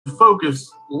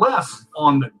focus less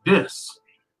on the dis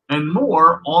and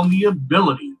more on the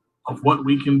ability of what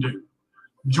we can do.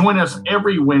 Join us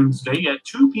every Wednesday at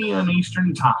 2 p.m.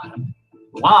 Eastern Time,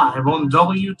 live on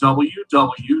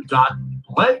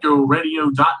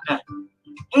www.letgoradio.net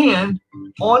and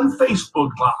on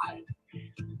Facebook Live,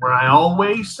 where I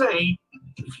always say,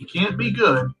 if you can't be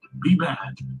good, be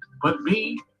bad, but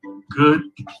be good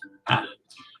at it.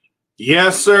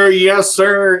 Yes, sir. Yes,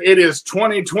 sir. It is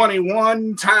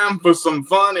 2021. Time for some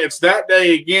fun. It's that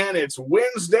day again. It's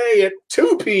Wednesday at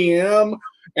 2 p.m.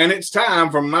 And it's time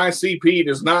for My CP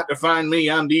Does Not Define Me.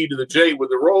 I'm D to the J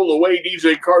with the Roll Away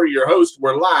DJ Carter, your host.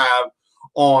 We're live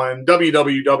on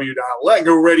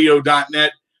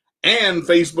www.letgoradio.net and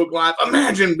Facebook Live.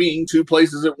 Imagine being two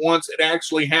places at once. It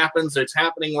actually happens. It's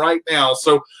happening right now.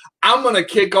 So I'm going to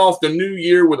kick off the new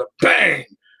year with a bang.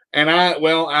 And I'm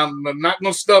not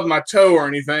going to stub my toe or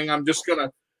anything. I'm just going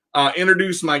to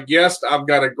introduce my guest. I've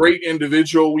got a great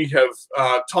individual. We have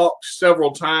talked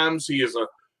several times. He is a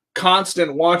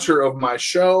constant watcher of my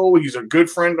show. He's a good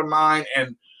friend of mine.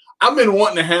 And I've been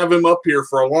wanting to have him up here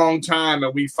for a long time.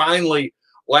 And we finally,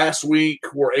 last week,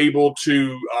 were able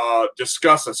to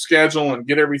discuss a schedule and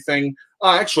get everything.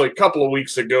 Actually, a couple of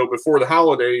weeks ago, before the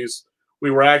holidays,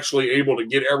 we were actually able to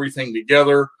get everything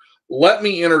together. Let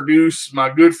me introduce my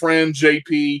good friend,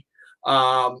 JP.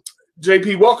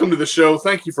 JP, welcome to the show.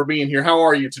 Thank you for being here. How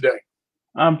are you today?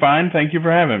 I'm fine. Thank you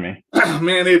for having me.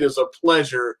 Man, it is a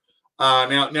pleasure.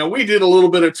 Now we did a little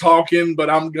bit of talking, but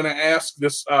I'm going to ask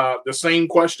this the same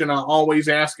question I always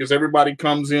ask as everybody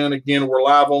comes in. Again, we're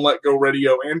live on Let Go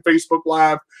Radio and Facebook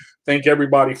Live. Thank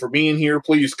everybody for being here.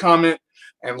 Please comment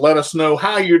and let us know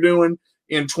how you're doing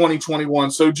in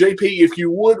 2021. So, JP, if you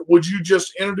would you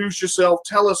just introduce yourself?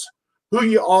 Tell us who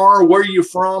you are, where you're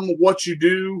from, what you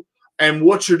do, and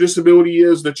what your disability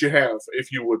is that you have,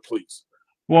 if you would, please.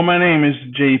 Well, my name is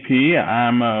JP.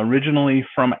 I'm originally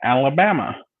from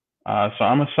Alabama, so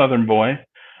I'm a Southern boy.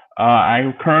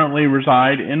 I currently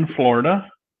reside in Florida,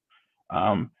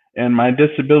 and my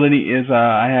disability is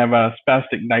I have a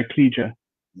spastic diplegia.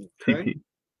 Okay. CP.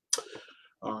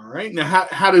 All right. Now,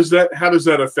 how does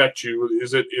that affect you?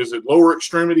 Is it lower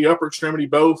extremity, upper extremity,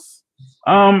 both?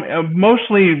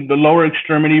 Mostly the lower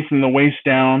extremity from the waist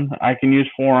down. I can use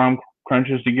forearm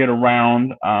crunches to get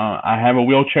around. I have a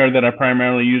wheelchair that I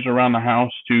primarily use around the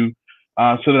house so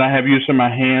that I have use of my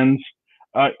hands.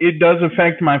 It does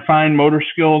affect my fine motor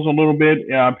skills a little bit,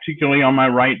 particularly on my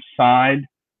right side,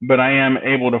 but I am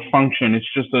able to function.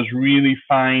 It's just those really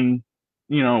fine,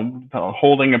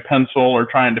 holding a pencil or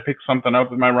trying to pick something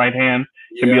up with my right hand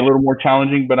can be a little more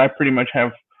challenging, but I pretty much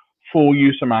have full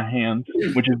use of my hands,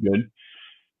 which is good.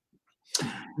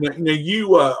 Now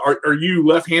you are you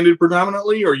left-handed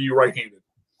predominantly, or are you right-handed?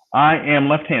 I am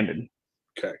left-handed.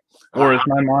 Okay. Or as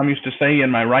my mom used to say, in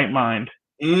my right mind.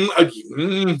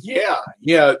 Yeah.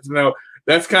 No,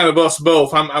 that's kind of us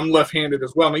both. I'm left-handed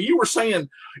as well. Now you were saying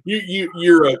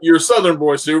you're a Southern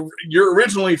boy, so you're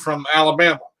originally from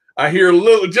Alabama. I hear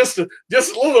just a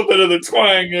little bit of the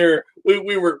twang there.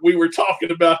 We were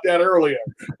talking about that earlier.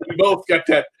 We both got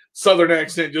that Southern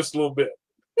accent just a little bit.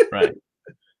 Right.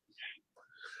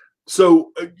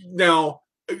 So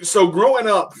growing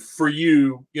up for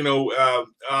you,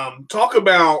 talk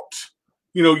about,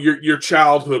 your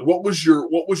childhood. What was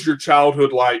your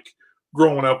childhood like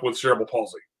growing up with cerebral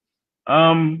palsy?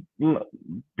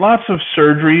 Lots of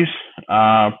surgeries,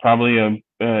 probably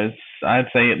I'd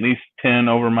say at least 10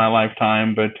 over my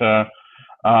lifetime, but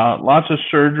lots of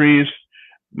surgeries.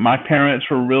 My parents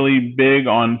were really big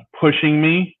on pushing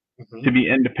me to be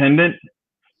independent.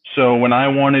 So when I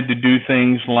wanted to do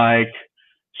things like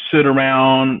sit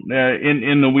around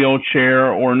in the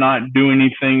wheelchair or not do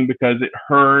anything because it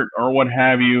hurt or what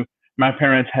have you, my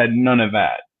parents had none of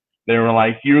that. They were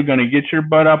like, you're going to get your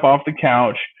butt up off the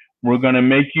couch. We're going to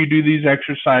make you do these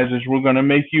exercises. We're going to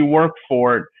make you work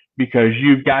for it because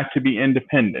you've got to be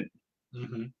independent.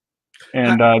 Mm-hmm.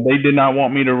 And they did not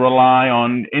want me to rely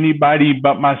on anybody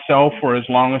but myself for as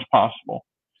long as possible.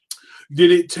 Did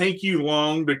it take you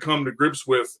long to come to grips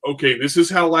with, okay, this is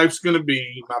how life's going to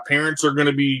be. My parents are going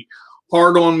to be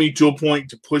hard on me to a point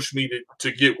to push me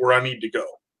to get where I need to go?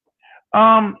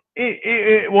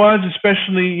 It was,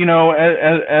 especially,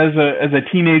 as a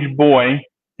teenage boy,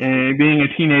 and being a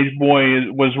teenage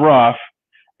boy was rough,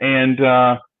 and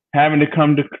having to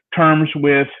come to terms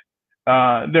with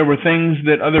there were things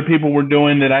that other people were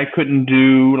doing that I couldn't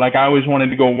do. Like I always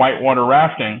wanted to go whitewater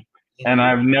rafting. And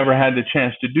I've never had the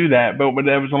chance to do that, but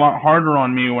that was a lot harder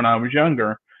on me when I was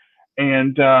younger.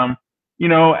 And,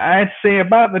 I'd say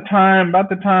about the time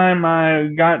I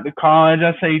got to college,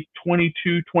 I'd say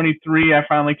 22, 23, I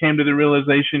finally came to the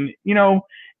realization,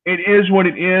 it is what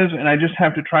it is, and I just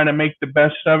have to try to make the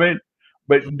best of it,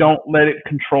 but don't let it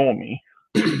control me.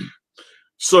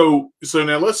 So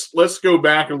now let's go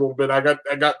back a little bit. I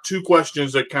got two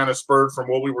questions that kind of spurred from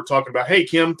what we were talking about. Hey,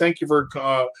 Kim, thank you for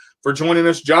joining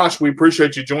us. Josh, we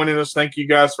appreciate you joining us. Thank you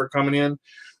guys for coming in.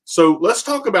 So let's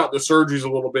talk about the surgeries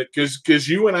a little bit, because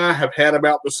you and I have had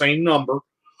about the same number.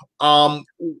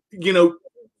 You know,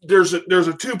 there's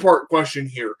a two-part question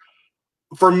here.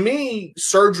 For me,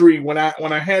 surgery, when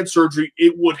I had surgery,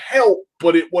 it would help,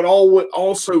 but it would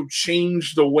also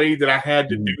change the way that I had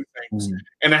to do things,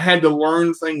 and I had to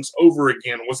learn things over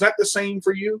again. Was that the same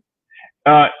for you?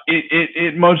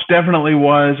 It most definitely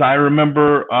was. I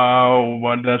remember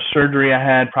what the surgery I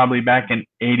had probably back in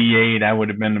 '88. I would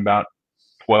have been about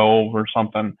 12 or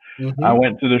something. I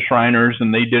went to the Shriners,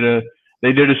 and they did a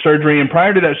surgery. And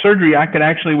prior to that surgery, I could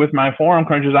actually, with my forearm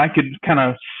crunches, I could kind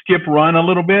of skip run a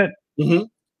little bit.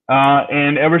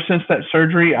 And ever since that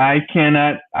surgery, I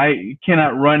cannot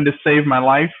run to save my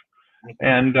life.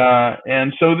 And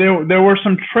so there were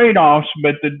some trade-offs,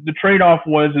 but the trade-off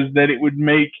was that it would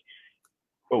make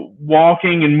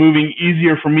walking and moving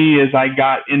easier for me as I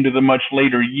got into the much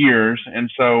later years. And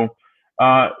so,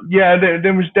 yeah,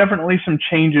 there was definitely some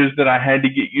changes that I had to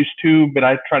get used to, but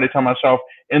I try to tell myself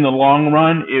in the long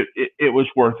run, it was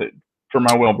worth it for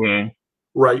my well-being.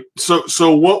 Right.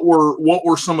 So what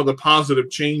were some of the positive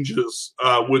changes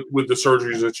with the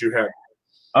surgeries that you had?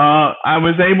 I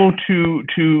was able to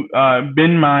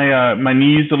bend my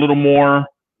knees a little more.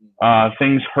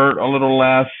 Things hurt a little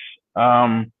less.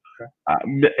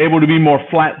 Able to be more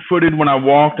flat-footed when I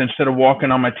walked instead of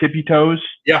walking on my tippy toes.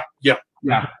 Yeah.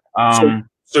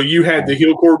 So you had the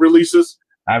heel cord releases?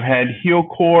 I've had heel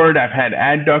cord. I've had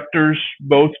adductors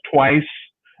both twice.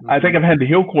 I think I've had the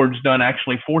heel cords done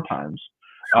actually 4 times.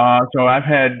 So I've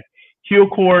had heel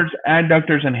cords,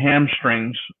 adductors, and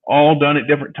hamstrings all done at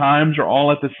different times or all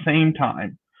at the same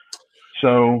time.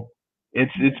 So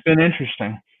it's been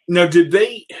interesting. Now, did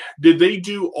they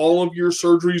do all of your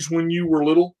surgeries when you were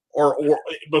little or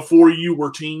before you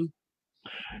were teen?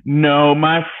 No,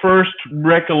 my first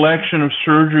recollection of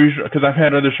surgeries, because I've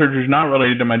had other surgeries not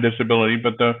related to my disability,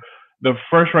 but the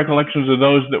first recollections of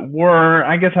those that were,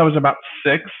 I guess I was about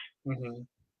 6.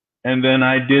 And then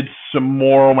I did some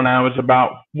more when I was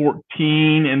about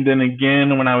 14, and then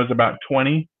again when I was about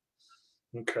 20.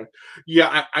 Okay.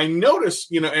 Yeah, I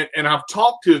noticed, and I've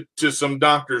talked to some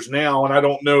doctors now, and I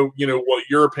don't know, what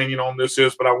your opinion on this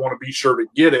is, but I want to be sure to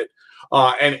get it.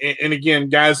 And again,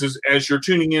 guys, as you're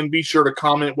tuning in, be sure to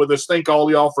comment with us. Thank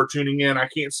all y'all for tuning in. I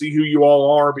can't see who you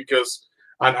all are because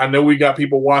I know we got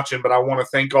people watching, but I want to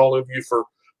thank all of you for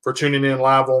tuning in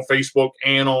live on Facebook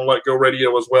and on Let Go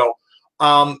Radio as well.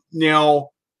 Now,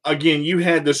 again, you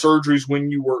had the surgeries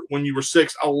when you were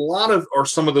 6.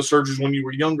 Some of the surgeries when you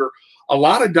were younger. A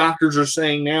lot of doctors are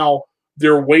saying now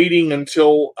they're waiting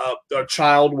until a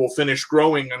child will finish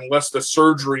growing unless the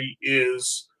surgery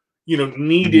is,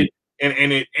 needed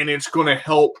and it's going to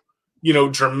help,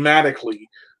 dramatically.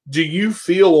 Do you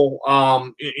feel,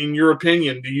 in your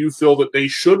opinion, do you feel that they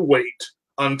should wait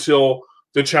until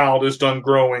the child is done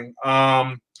growing?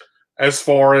 As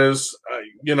far as,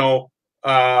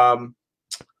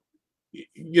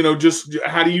 just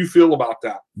how do you feel about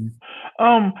that?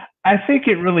 I think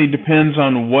it really depends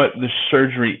on what the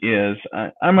surgery is.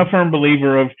 I'm a firm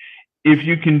believer of if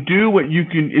you can do what you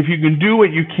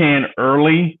can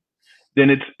early, then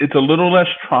it's a little less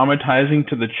traumatizing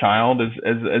to the child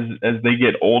as they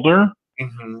get older.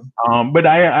 But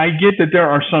I get that there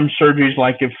are some surgeries,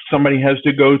 like if somebody has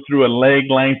to go through a leg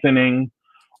lengthening,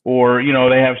 or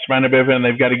they have spina bifida and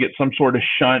they've got to get some sort of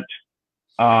shunt.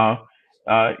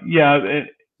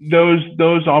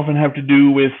 Those often have to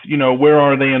do with where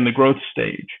are they in the growth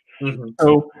stage.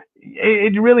 So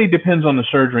it really depends on the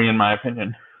surgery, in my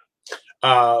opinion.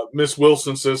 Miss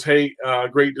Wilson says, "Hey,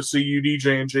 great to see you,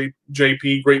 DJ and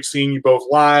JP. Great seeing you both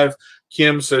live."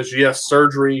 Kim says, "Yes,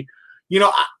 surgery."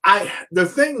 The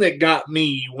thing that got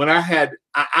me when I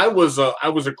was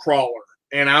a crawler,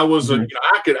 and I was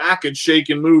I could shake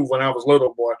and move when I was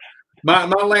little, boy. My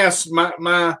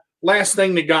last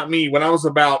thing that got me when I was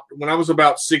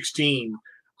about 16,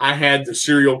 I had the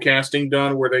serial casting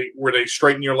done where they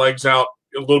straighten your legs out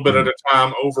a little bit at a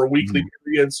time over weekly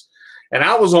periods. And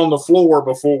I was on the floor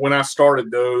before when I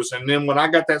started those. And then when I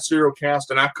got that serial cast,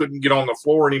 and I couldn't get on the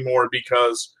floor anymore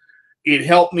because it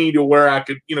helped me to where I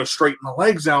could, straighten my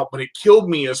legs out, but it killed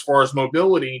me as far as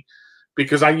mobility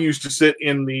because I used to sit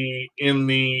in the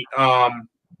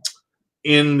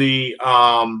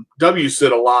W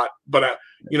sit a lot, but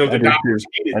the doctors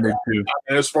hated that.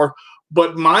 And as far,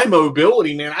 But my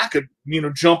mobility, man, I could,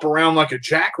 jump around like a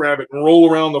jackrabbit and roll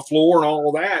around the floor and all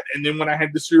of that. And then when I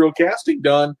had the serial casting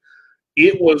done,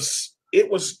 it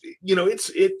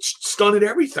stunted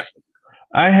everything.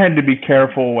 I had to be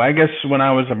careful. I guess when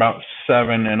I was about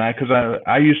 7, and because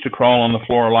I used to crawl on the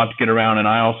floor a lot to get around, and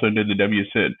I also did the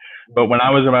WSID. But when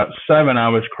I was about 7, I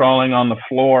was crawling on the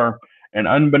floor, and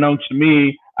unbeknownst to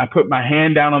me, I put my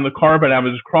hand down on the carpet. I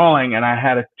was crawling, and I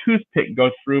had a toothpick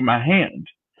go through my hand.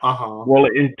 Well,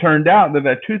 it turned out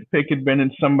that toothpick had been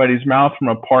in somebody's mouth from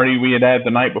a party we had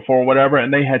the night before, whatever,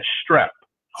 and they had strep.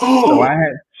 So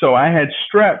I had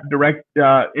strep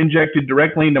injected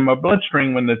directly into my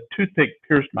bloodstream when the toothpick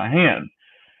pierced my hand,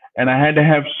 and I had to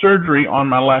have surgery on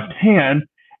my left hand,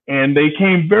 and they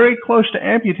came very close to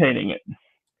amputating it.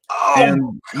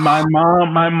 And my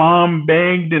mom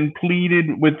begged and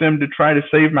pleaded with them to try to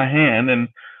save my hand, and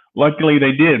luckily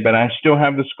they did. But I still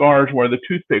have the scars where the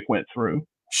toothpick went through.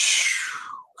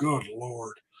 Good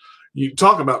Lord. You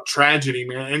talk about tragedy,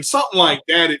 man. And something like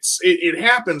that, it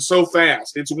happens so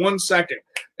fast. It's 1 second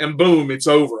and boom, it's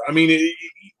over. I mean,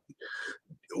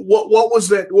 what was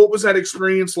that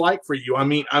experience like for you? I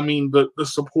mean the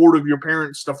support of your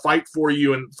parents to fight for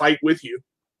you and fight with you.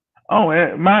 Oh,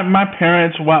 my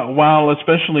parents, while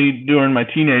especially during my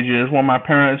teenage years, while my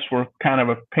parents were kind of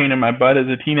a pain in my butt as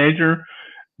a teenager,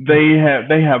 they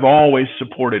have always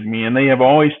supported me, and they have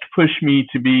always pushed me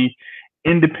to be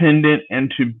independent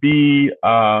and to be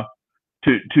the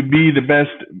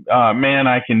best man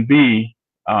I can be.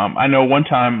 I know one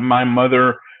time my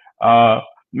mother,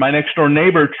 my next door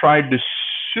neighbor, tried to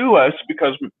sue us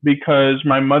because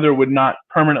my mother would not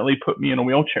permanently put me in a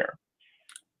wheelchair.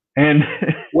 And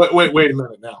wait a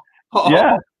minute now.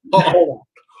 Yeah. Hold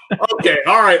on. Okay,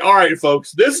 all right,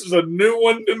 folks. This is a new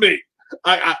one to me.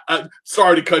 I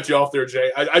sorry to cut you off there,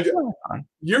 Jay.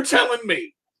 You're telling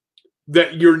me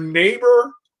that your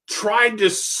neighbor tried to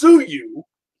sue you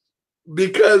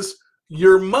because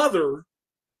your mother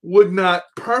would not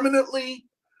permanently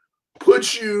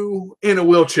put you in a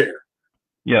wheelchair?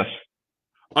 Yes.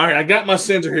 All right, I got my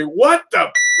censor here. What the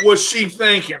was she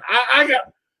thinking?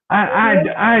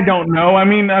 I don't know. I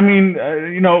mean,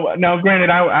 now granted,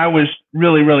 I was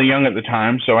really, really young at the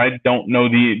time, so I don't know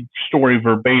the story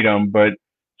verbatim, but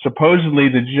supposedly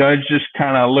the judge just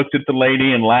kind of looked at the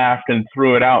lady and laughed and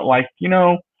threw it out like,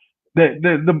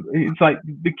 it's like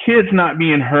the kid's not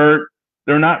being hurt.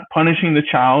 They're not punishing the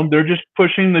child. They're just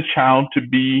pushing the child to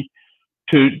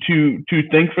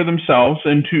think for themselves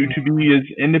and to be as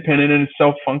independent and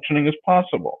self-functioning as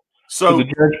possible. So the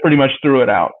judge pretty much threw it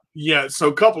out. Yeah. So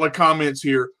a couple of comments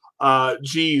here.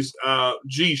 Geez,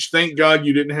 thank God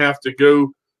you didn't have to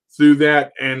go through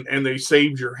that and they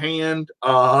saved your hand.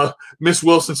 Miss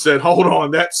Wilson said, hold on,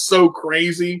 that's so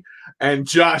crazy. And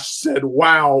Josh said,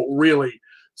 wow, really?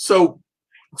 So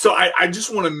I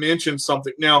just want to mention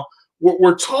something. Now,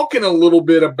 we're talking a little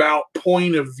bit about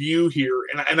point of view here,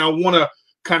 and I want to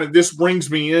kind of, this brings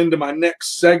me into my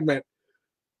next segment,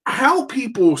 how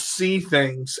people see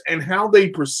things and how they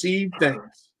perceive things.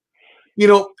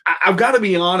 I've got to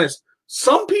be honest.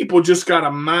 Some people just got to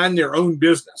mind their own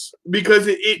business because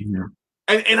and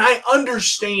I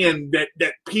understand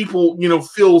that people,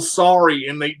 feel sorry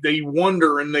and they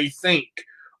wonder and they think.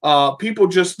 People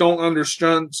just don't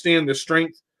understand the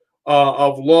strength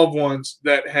of loved ones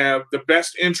that have the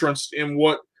best interest in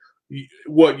what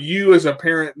you as a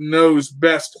parent knows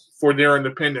best for their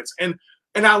independence. And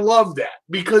I love that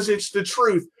because it's the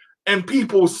truth. And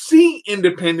people see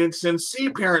independence and see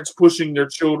parents pushing their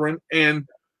children and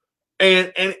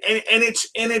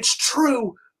it's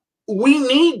true. We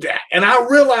need that. And I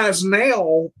realize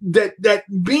now that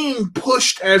being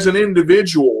pushed as an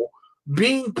individual,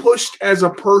 being pushed as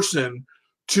a person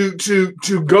to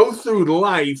go through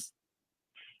life,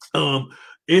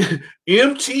 MTOB,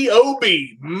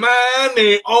 mind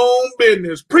their own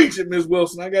business. Preach it, Ms.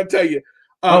 Wilson. I got to tell you.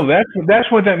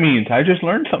 That's what that means. I just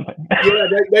learned something. Yeah,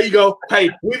 there you go.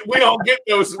 Hey, we don't get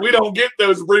those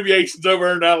abbreviations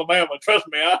over in Alabama. Trust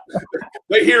me,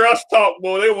 they hear us talk,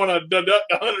 boy. They want to deduct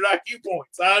 100 IQ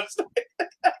points. I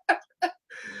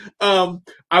understand.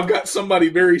 I've got somebody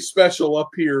very special up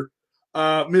here,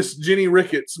 Miss Jenny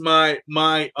Ricketts, my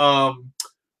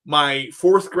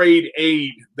 4th grade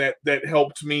aide that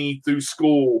helped me through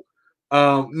school.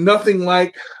 Nothing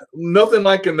like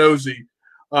a nosy.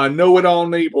 Know-it-all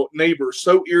neighbor,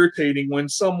 so irritating when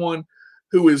someone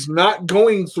who is not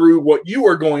going through what you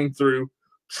are going through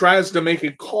tries to make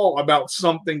a call about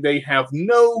something they have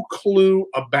no clue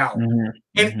about. And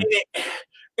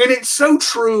it's so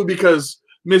true because,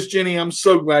 Miss Jenny, I'm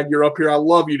so glad you're up here. I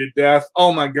love you to death.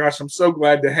 Oh, my gosh, I'm so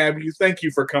glad to have you. Thank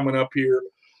you for coming up here.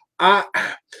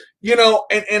 you know,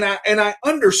 and I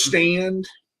understand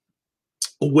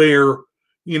where,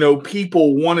 you know,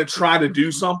 people want to try to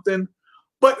do something,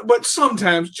 but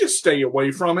sometimes just stay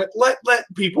away from it. Let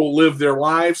people live their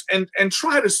lives and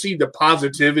try to see the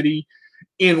positivity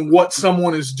in what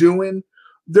someone is doing.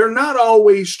 They're not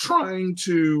always trying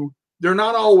to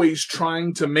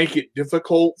make it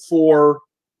difficult for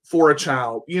a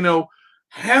child. You know,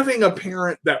 having a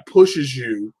parent that pushes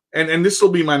you, and this will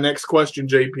be my next question,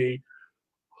 JP.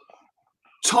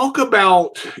 Talk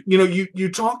about, you know,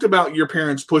 you talked about your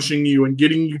parents pushing you and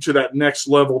getting you to that next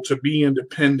level to be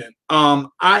independent.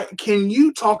 Can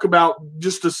you talk about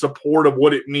just the support of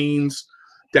what it means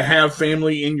to have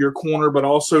family in your corner, but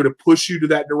also to push you to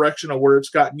that direction of where it's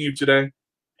gotten you today?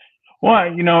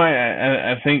 Well, you know,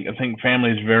 I think family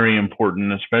is very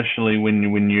important, especially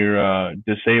when you're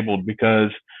disabled, because,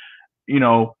 you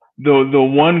know, the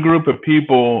one group of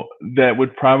people that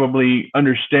would probably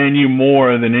understand you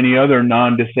more than any other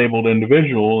non-disabled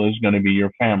individual is going to be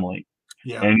your family.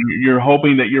 Yeah. And you're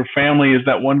hoping that your family is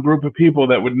that one group of people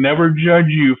that would never judge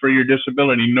you for your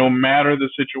disability, no matter the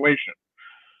situation.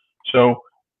 So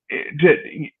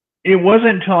it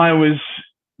wasn't until I was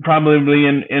probably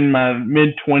in my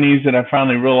mid-20s that I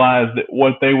finally realized that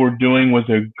what they were doing was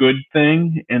a good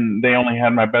thing, and they only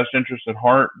had my best interest at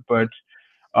heart. But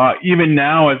even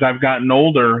now, as I've gotten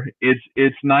older,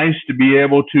 it's nice to be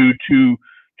able to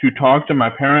talk to my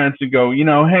parents and go, you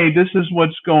know, hey, this is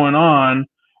what's going on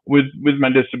with my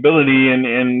disability,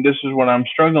 and this is what I'm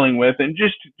struggling with, and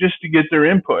just to get their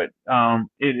input.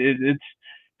 It's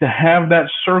to have that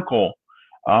circle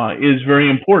is very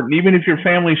important. Even if your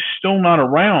family's still not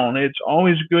around, it's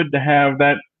always good to have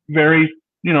that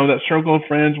that circle of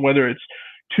friends, whether it's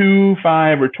 2,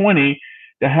 5, or 20.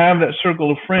 To have that circle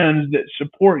of friends that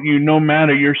support you no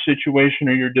matter your situation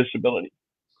or your disability.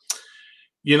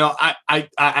 You know,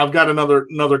 I've got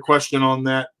another question on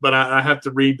that, but I have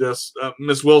to read this.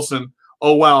 Miss Wilson,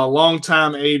 oh wow, a long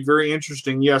time, Abe, very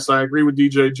interesting. Yes, I agree with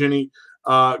DJ Jenny.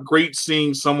 Great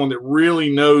seeing someone that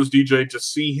really knows DJ, to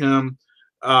see him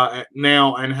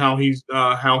now and how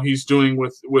he's doing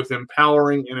with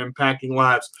empowering and impacting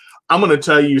lives. I'm going to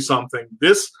tell you something.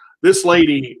 This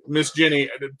lady, Miss Jenny,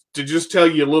 to just tell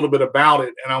you a little bit about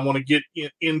it, and I want to get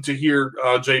into here,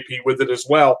 JP, with it as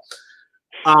well.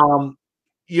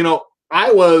 You know,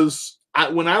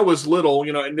 when I was little,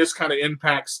 you know, and this kind of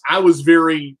impacts, I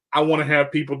want to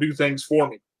have people do things for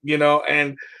me, you know,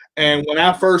 and when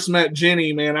I first met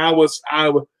Jenny, man, I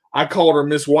called her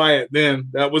Miss Wyatt then.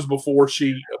 That was before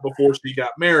she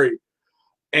got married.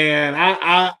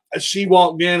 And she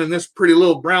walked in, and this pretty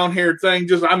little brown-haired thing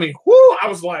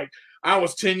I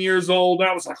was 10 years old.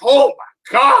 I was like, oh my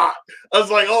God. I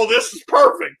was like, oh, this is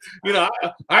perfect. You know,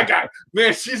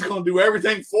 she's going to do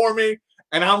everything for me.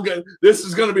 And this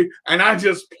is going to be, and I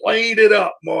just played it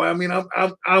up, boy. I mean,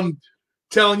 I'm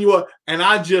telling you what, and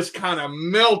I just kind of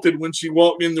melted when she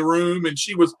walked in the room, and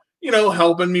she was, you know,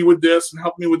 helping me with this. And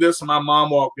my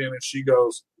mom walked in, and she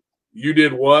goes, you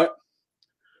did what?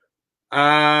 Then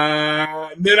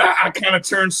I kind of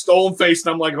turned stone faced,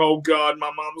 and I'm like, oh God, my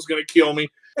mom was going to kill me.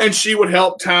 And she would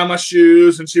help tie my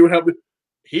shoes, and she would help.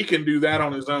 He can do that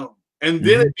on his own. And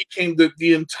then it became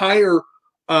the entire,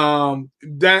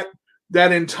 that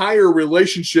entire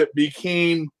relationship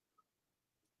became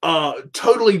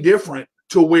totally different,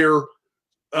 to where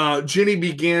Jenny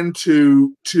began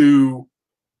to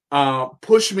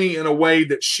push me in a way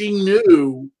that she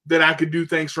knew that I could do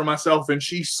things for myself. And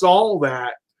she saw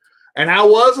that. And I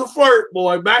was a flirt,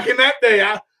 boy. Back in that day,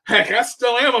 I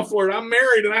still am a flirt. I'm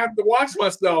married, and I have to watch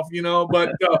myself, you know.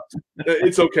 But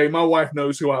it's okay. My wife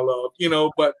knows who I love, you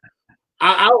know. But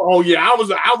I was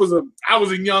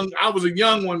a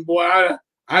young one, boy.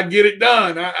 I'd get it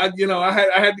done. I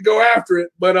had to go after it.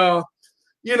 But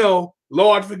you know,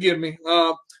 Lord forgive me.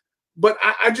 But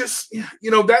I just,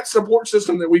 you know, that support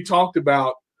system that we talked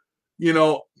about, you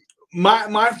know,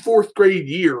 my fourth grade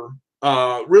year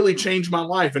really changed my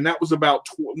life. And that was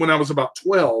when I was about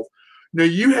 12. Now,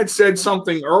 you had said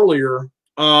something earlier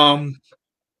that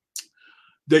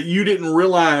you didn't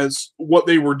realize what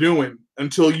they were doing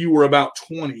until you were about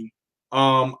 20.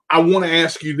 I want to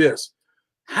ask you this.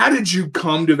 How did you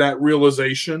come to that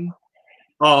realization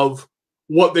of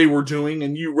what they were doing,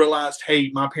 and you realized, hey,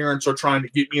 my parents are trying to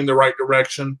get me in the right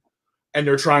direction, and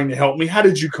they're trying to help me? How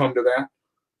did you come to that?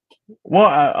 Well,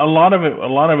 a lot of it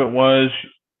was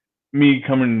me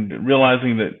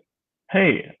realizing that,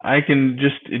 hey, I can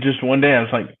just one day I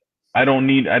was like, I don't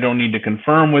need to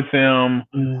confirm with them.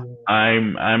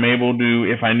 I'm able to,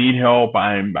 if I need help,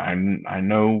 I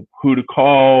know who to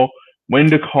call, when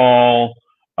to call,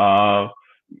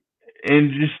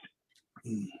 and just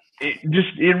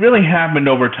it really happened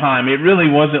over time. It really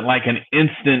wasn't like an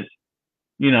instant,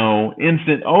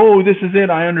 oh, this is it,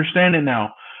 I understand it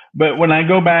now. But when I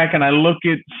go back and I look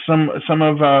at some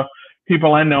of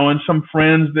people I know and some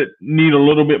friends that need a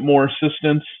little bit more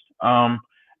assistance,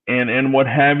 and what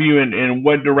have you, and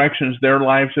what directions their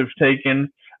lives have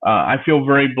taken, I feel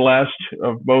very blessed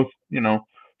of both,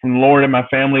 from the Lord and my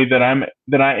family, that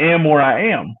I am where I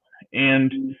am,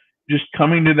 and just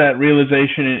coming to that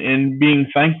realization and being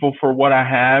thankful for what I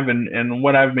have and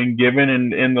what I've been given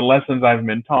and the lessons I've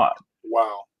been taught.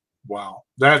 Wow.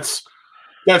 That's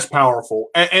powerful.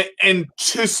 And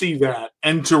to see that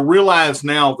and to realize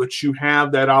now that you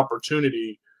have that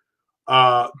opportunity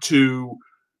to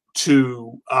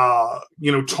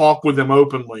talk with them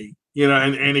openly,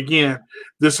 and again,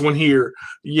 this one here,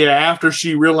 after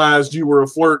she realized you were a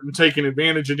flirt and taking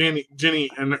advantage of Jenny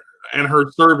and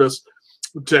her service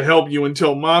to help you,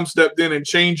 until Mom stepped in and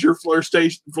changed your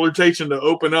flirtation to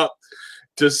open up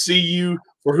to see you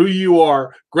for who you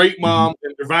are. Great mom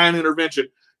and divine intervention.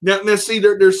 Now see,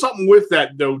 there's something with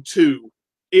that though too.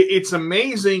 It's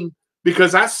amazing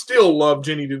because I still love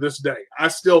Jenny to this day.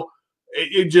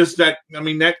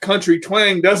 That country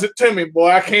twang does it to me,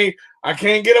 boy. I can't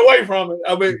get away from it.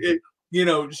 I mean,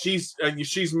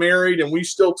 she's married and we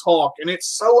still talk, and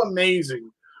it's so amazing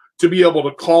to be able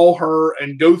to call her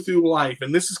and go through life.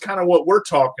 And this is kind of what we're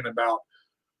talking about.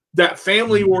 That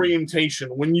family orientation,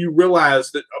 when you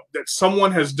realize that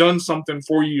someone has done something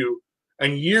for you,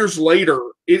 and years later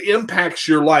it impacts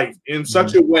your life in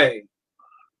such a way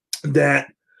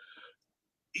that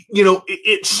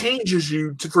it changes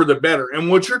you for the better.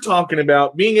 And what you're talking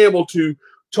about, being able to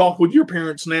talk with your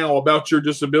parents now about your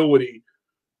disability,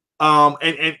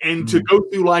 and to go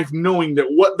through life knowing that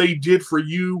what they did for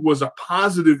you was a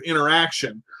positive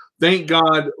interaction. Thank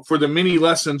God for the many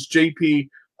lessons, JP,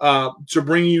 to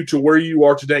bring you to where you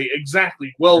are today.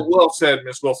 Exactly. Well said,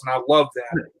 Miss Wilson. I love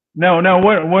that. No.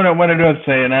 What I do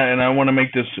say, and I want to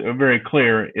make this very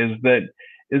clear, is that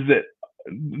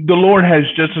the Lord has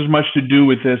just as much to do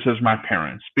with this as my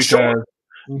parents, because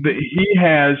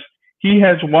He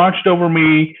has watched over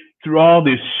me through all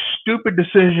these stupid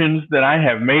decisions that I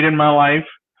have made in my life,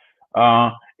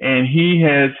 and He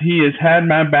has had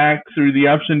my back through the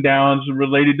ups and downs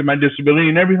related to my disability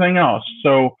and everything else.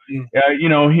 So,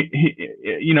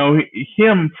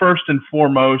 Him first and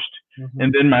foremost,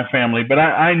 and then my family. But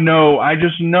I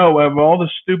just know of all the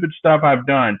stupid stuff I've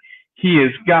done, He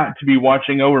has got to be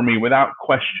watching over me without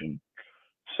question.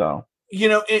 So.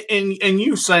 And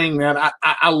you saying that,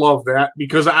 I love that,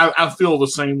 because I feel the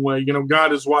same way.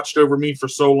 God has watched over me for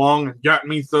so long and got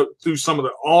me through some of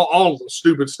all the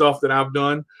stupid stuff that I've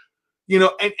done.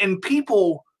 And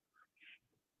people,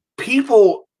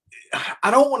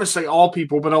 I don't want to say all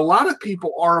people, but a lot of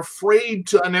people are afraid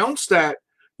to announce that,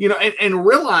 and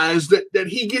realize that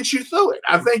He gets you through it.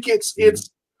 I think it's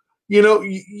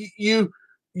you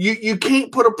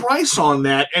can't put a price on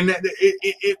that, and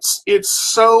it's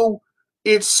so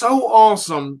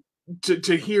awesome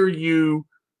to hear you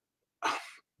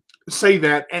say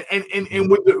that, and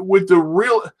with the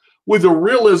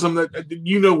realism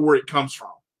that where it comes from.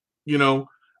 We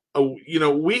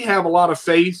have a lot of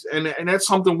faith, and that's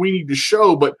something we need to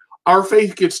show, but our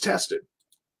faith gets tested.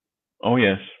 Oh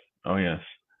yes.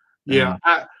 Yeah,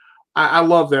 I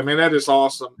love that, man. That is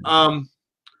awesome. I'm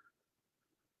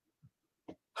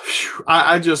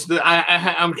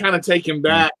kind of taken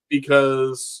back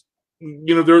because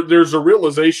there's a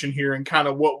realization here and kind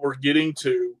of what we're getting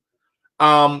to.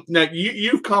 Now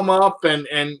you've come up and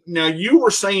now you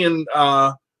were saying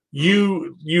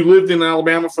you lived in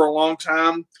Alabama for a long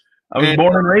time. I was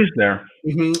born and raised there.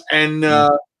 And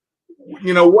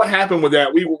what happened with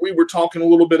that? We were talking a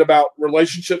little bit about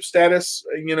relationship status,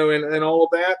 and all of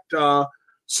that.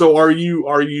 So are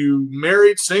you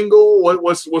married, single?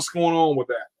 What's going on with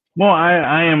that? Well,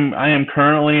 I am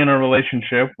currently in a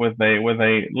relationship with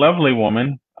a lovely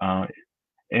woman,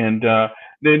 and to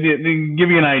give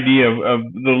you an idea of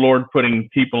the Lord putting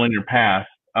people in your path.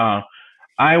 I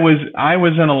was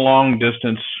in a long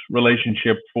distance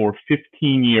relationship for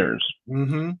 15 years,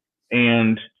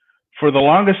 and for the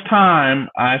longest time,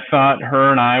 I thought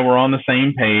her and I were on the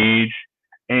same page,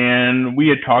 and we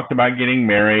had talked about getting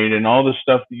married and all the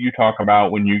stuff that you talk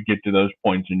about when you get to those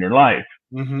points in your life.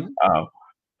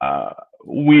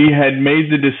 We had made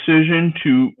the decision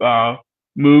to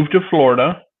move to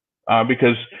Florida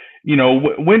because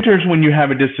winters when you have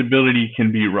a disability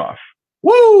can be rough.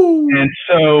 Woo! And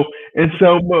so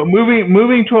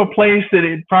moving to a place that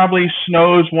it probably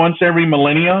snows once every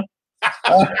millennia.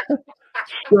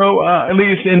 So at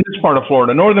least in this part of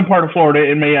Florida, northern part of Florida,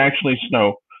 it may actually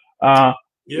snow.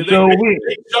 Yeah, so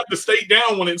they shut the state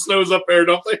down when it snows up there,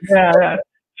 don't they? yeah.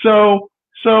 So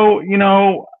you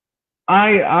know,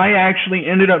 I actually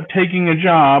ended up taking a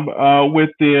job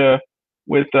with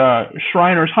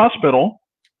Shriners Hospital,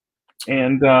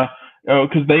 and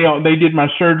because they did my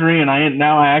surgery, and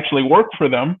I actually work for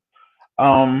them.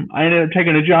 I ended up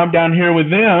taking a job down here with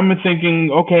them,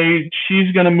 thinking, okay,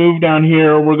 she's gonna move down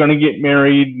here, we're gonna get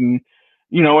married, and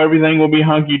everything will be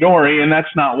hunky dory, and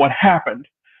that's not what happened.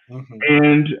 Mm-hmm.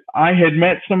 And I had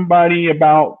met somebody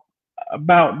about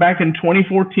back in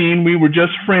 2014. We were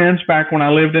just friends back when I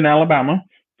lived in Alabama,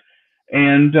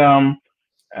 and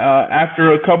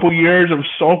after a couple years of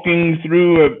sulking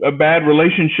through a bad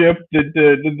relationship that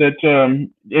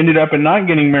ended up in not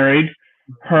getting married,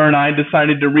 her and I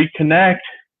decided to reconnect,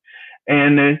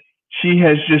 and she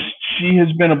has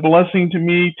been a blessing to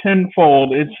me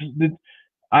tenfold.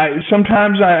 I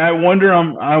sometimes I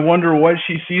wonder what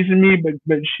she sees in me,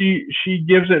 but she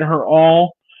gives it her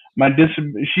all.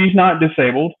 She's not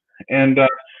disabled, and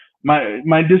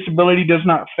my disability does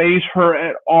not faze her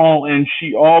at all, and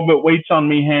she all but waits on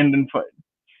me hand and foot.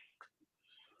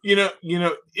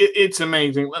 It's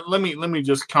amazing. Let me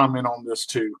just comment on this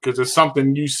too, because it's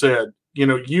something you said.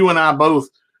 You and I both,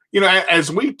 as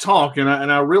we talk, and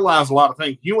I realize a lot of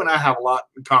things. You and I have a lot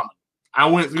in common. I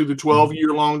went through the 12-year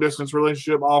long distance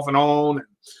relationship off and on, and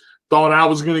thought I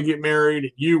was going to get married.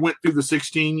 And you went through the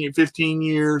 15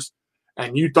 years,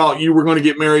 and you thought you were going to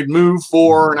get married, move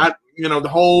for, and the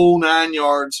whole 9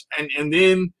 yards. And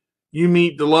then you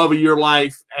meet the love of your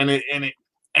life, and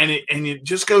it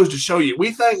just goes to show you,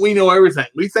 we think we know everything.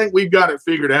 We think we've got it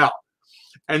figured out.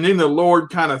 And then the Lord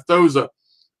kind of throws a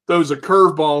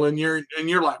curveball in you, and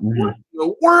you're like, what in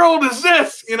the world is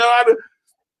this?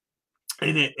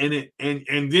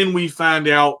 And then we find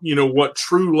out, what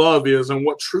true love is and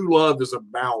what true love is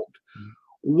about.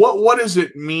 What does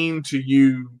it mean to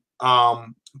you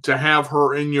to have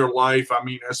her in your life? I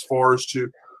mean, as far as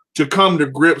to come to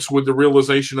grips with the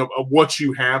realization of what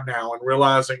you have now and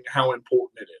realizing how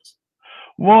important it is.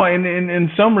 Well, in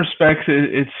some respects,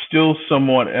 it's still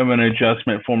somewhat of an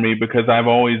adjustment for me, because I've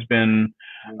always been,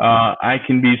 I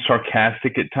can be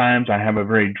sarcastic at times. I have a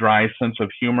very dry sense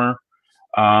of humor.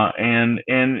 And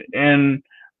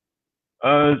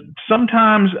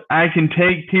sometimes I can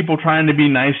take people trying to be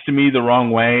nice to me the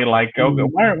wrong way. Like, okay,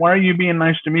 why are you being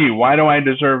nice to me? Why do I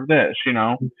deserve this?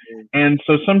 And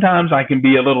so sometimes I can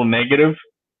be a little negative,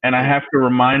 and I have to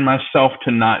remind myself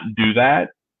to not do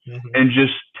that, and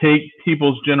just take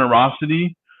people's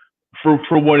generosity for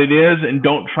what it is, and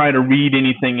don't try to read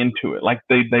anything into it. Like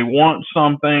they want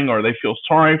something, or they feel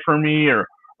sorry for me, or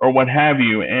what have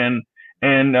you. And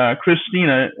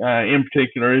Christina in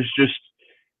particular is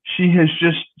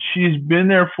she's been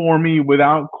there for me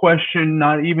without question,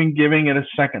 not even giving it a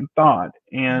second thought.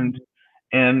 And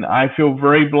I feel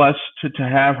very blessed to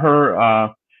have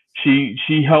her.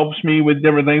 She helps me with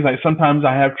different things. Like sometimes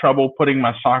I have trouble putting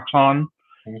my socks on.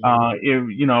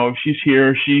 If she's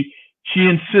here, she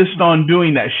insists on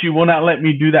doing that. She will not let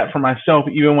me do that for myself,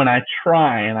 even when I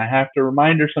try. And I have to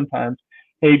remind her sometimes,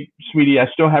 hey, sweetie, I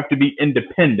still have to be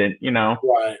independent,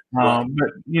 Right.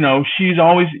 But, she's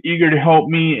always eager to help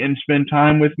me and spend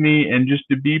time with me and just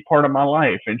to be part of my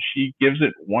life. And she gives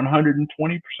it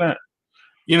 120%.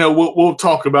 We'll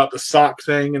talk about the sock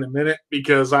thing in a minute,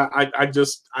 because I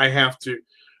have to.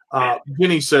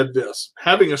 Jenny said this: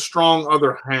 having a strong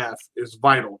other half is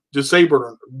vital,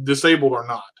 disabled or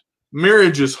not.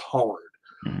 Marriage is hard.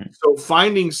 So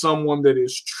finding someone that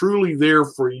is truly there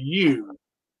for you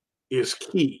is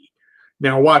key.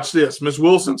 Now watch this. Miss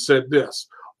Wilson said this: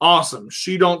 awesome.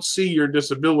 She don't see your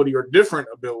disability or different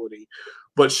ability,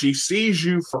 but she sees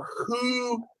you for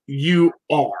who you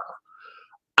are.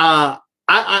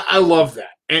 I love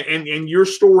that. And your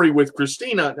story with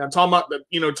Christina, now talking about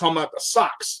the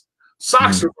socks.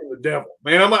 Socks are from the devil,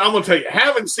 man. I'm gonna tell you,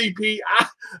 having CP,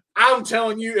 I'm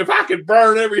telling you, if I could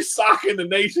burn every sock in the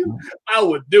nation, I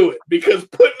would do it, because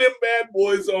putting them bad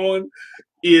boys on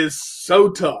is so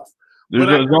tough.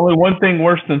 There's only one thing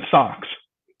worse than socks.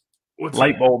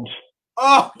 Light bulbs.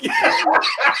 Oh,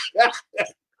 yeah.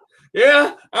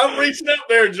 Yeah, I'm reaching up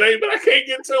there, Jay, but I can't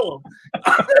get to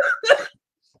them.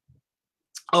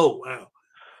 Oh,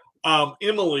 wow.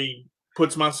 Emily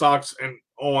puts my socks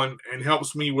on and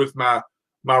helps me with my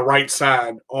right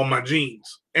side on my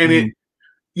jeans. And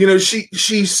she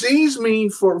sees me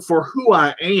for who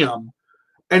I am,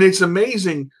 and it's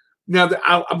amazing. Now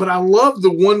but I love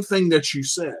the one thing that you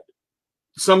said.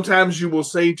 Sometimes you will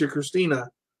say to Christina,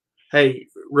 hey,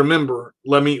 remember,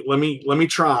 let me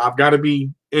try. I've got to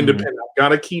be independent.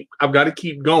 I've got to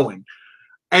keep going.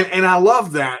 And I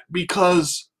love that,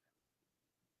 because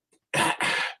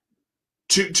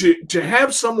to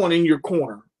have someone in your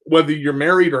corner, whether you're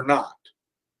married or not,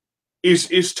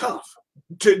 is tough.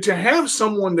 To have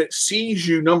someone that sees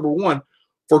you, number one,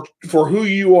 for who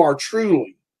you are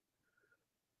truly.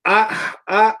 I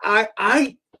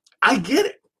get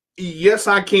it. Yes,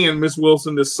 I can, Miss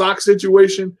Wilson. The sock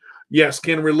situation, yes,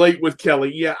 can relate with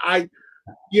Kelly. Yeah, I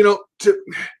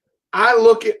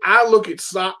look at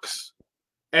socks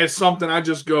as something. I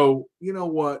just go, you know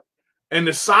what? And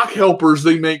the sock helpers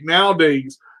they make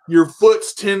nowadays, your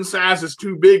foot's 10 sizes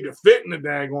too big to fit in the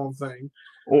daggone thing.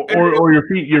 Or your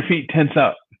feet tense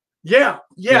up. Yeah.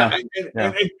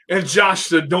 And Josh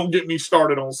said, "Don't get me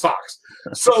started on socks."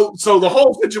 So the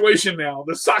whole situation now,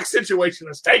 the sock situation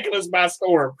is taking us by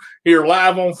storm here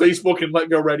live on Facebook and Let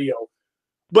Go Radio.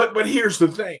 But here's the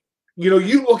thing,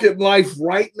 you look at life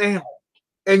right now,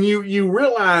 and you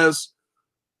realize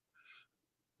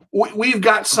we've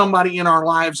got somebody in our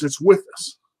lives that's with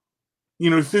us,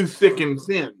 through thick and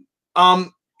thin.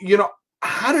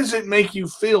 How does it make you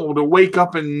feel to wake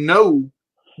up and know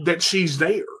that she's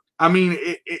there? I mean,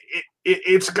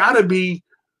 it's got to be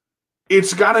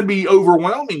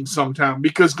overwhelming sometimes,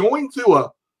 because going through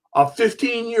a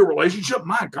 15-year relationship,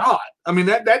 my God, I mean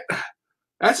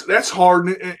that's hard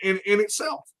in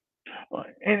itself.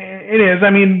 And it is.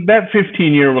 I mean, that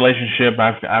 15-year relationship,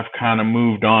 I've kind of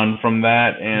moved on from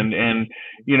that, and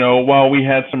while we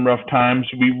had some rough times,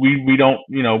 we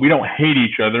don't hate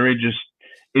each other. It just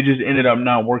ended up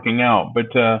not working out. But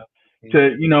to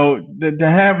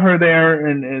have her there,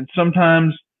 and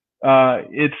sometimes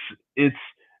it's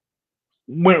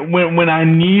when I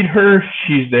need her,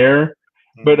 she's there.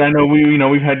 But I know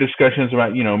we've had discussions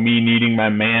about me needing my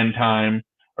man time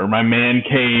or my man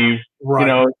cave.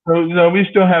 Right. So we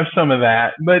still have some of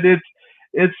that, but it's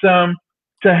to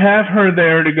have her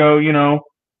there to go,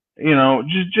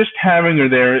 just having her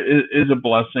there is a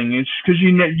blessing. It's because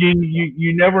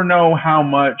you never know how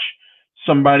much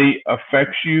somebody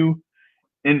affects you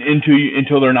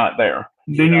until they're not there.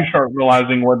 Yeah. Then you start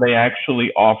realizing what they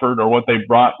actually offered or what they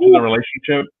brought to the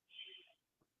relationship.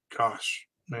 Gosh,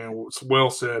 man, it's well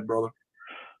said, brother.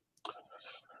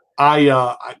 And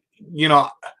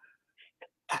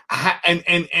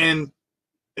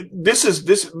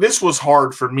this was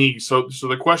hard for me. So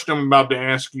the question I'm about to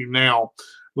ask you now,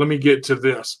 let me get to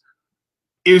this.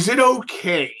 Is it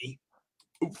okay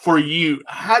for you?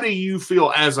 How do you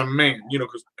feel as a man?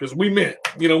 Because we men,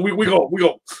 we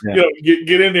go, yeah.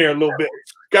 Get in there a little bit.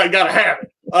 Gotta have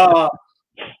it.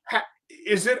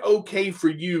 Is it okay for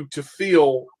you to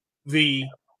feel the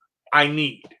I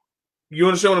need? You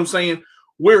understand what I'm saying?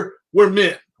 We're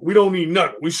men. We don't need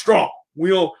nothing. We strong. We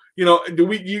don't,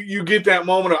 do you get that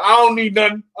moment of I don't need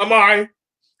nothing. I'm all right.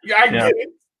 Yeah, I get it.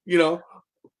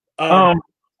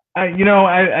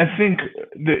 I think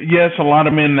that, yes, a lot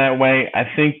of men that way. I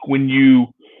think when you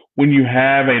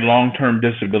have a long-term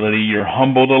disability, you're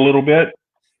humbled a little bit.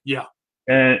 Yeah.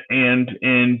 And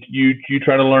you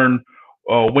try to learn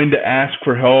when to ask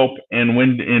for help and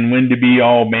when to be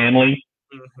all manly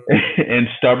and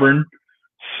stubborn.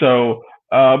 So,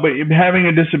 but having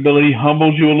a disability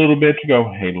humbles you a little bit to go,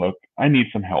 hey, look, I need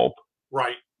some help.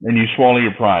 Right. And you swallow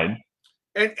your pride.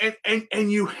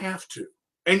 And you have to.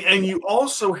 And you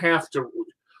also have to.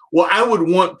 Well, I would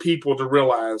want people to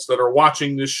realize that are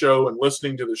watching this show and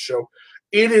listening to the show,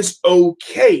 it is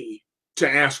okay to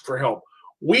ask for help.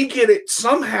 We get it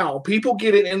somehow. People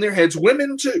get it in their heads.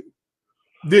 Women too.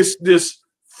 This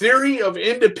theory of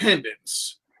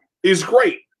independence is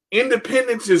great.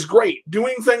 Independence is great.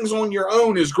 Doing things on your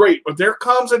own is great. But there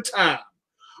comes a time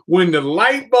when the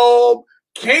light bulb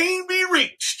can't be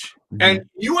reached, and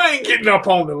you ain't getting up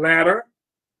on the ladder.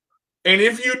 And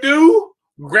if you do,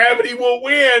 gravity will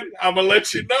win. I'm gonna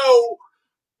let you know.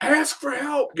 Ask for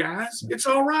help, guys. It's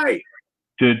all right.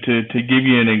 To give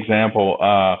you an example,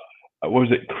 what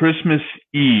was it? Christmas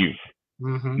Eve.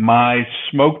 My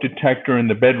smoke detector in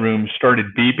the bedroom started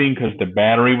beeping because the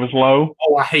battery was low.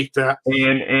 Oh, I hate that.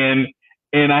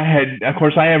 And I had, of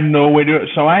course, I have no way to.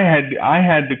 So I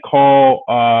had to call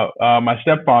my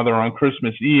stepfather on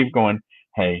Christmas Eve, going,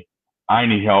 "Hey, I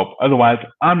need help. Otherwise,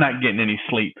 I'm not getting any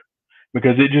sleep."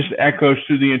 Because it just echoes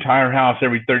through the entire house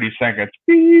every 30 seconds.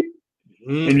 Beep.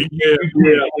 And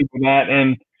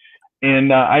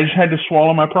I just had to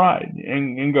swallow my pride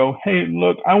and go, hey,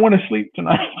 look, I want to sleep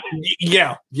tonight.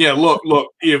 Yeah. Look.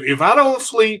 If I don't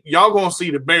sleep, y'all gonna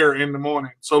see the bear in the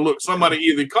morning. So look, somebody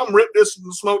either come rip this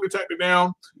smoke detector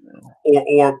down,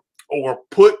 or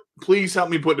please help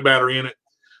me put the battery in it.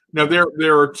 Now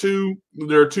there are two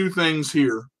things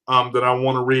here that I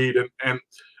want to read, and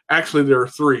actually there are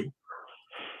three.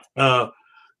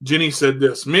 Jenny said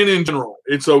this: men in general,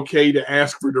 it's okay to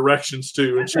ask for directions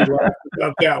too, and she laughed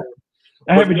about that one.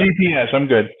 I have a GPS. I'm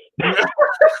good.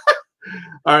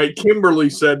 All right, Kimberly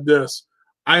said this: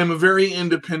 I'm very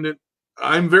independent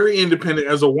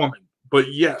as a woman,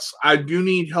 but yes, I do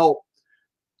need help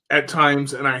at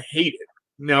times, and I hate it.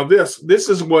 Now, this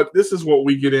is what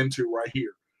we get into right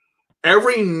here.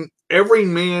 Every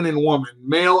man and woman,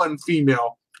 male and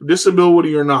female,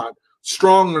 disability or not,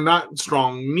 strong or not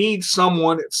strong, needs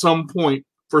someone at some point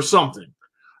for something.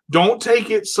 Don't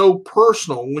take it so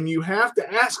personal when you have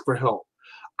to ask for help.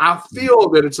 I feel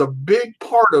that it's a big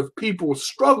part of people's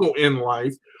struggle in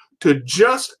life to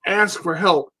just ask for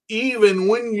help, even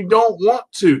when you don't want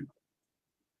to.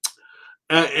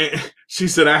 She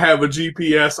said, I have a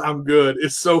GPS. I'm good.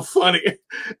 It's so funny.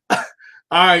 All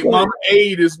right. Mama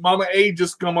Aid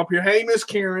just come up here. Hey, Miss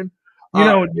Karen. You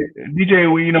know,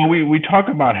 DJ, we talk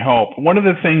about help. One of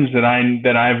the things that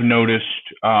I've noticed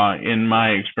in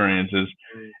my experiences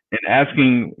in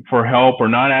asking for help or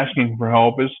not asking for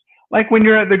help is like when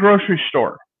you're at the grocery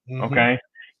store, okay,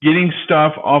 getting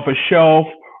stuff off a shelf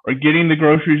or getting the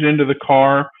groceries into the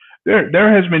car.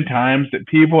 There has been times that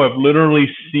people have literally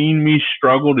seen me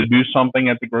struggle to do something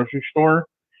at the grocery store,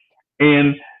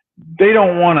 and they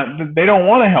don't want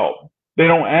to help. They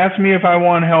don't ask me if I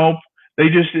want help. They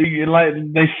just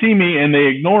they see me and they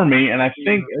ignore me. And I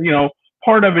think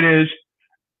part of it is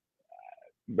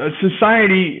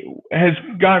society has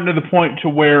gotten to the point to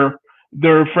where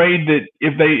they're afraid that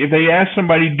if they ask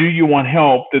somebody, do you want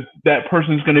help, that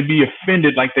person's going to be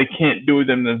offended, like they can't do it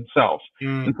themselves.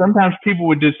 And sometimes people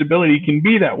with disability can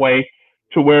be that way,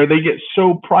 to where they get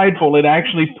so prideful it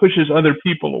actually pushes other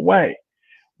people away.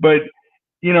 But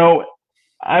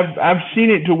I've seen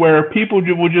it to where people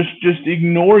will just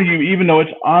ignore you, even though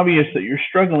it's obvious that you're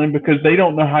struggling, because they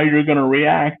don't know how you're going to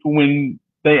react when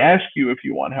they ask you if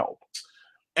you want help.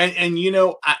 And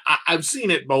I've seen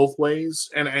it both ways,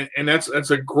 and that's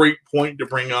a great point to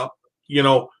bring up.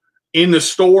 In the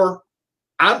store,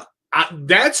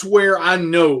 that's where I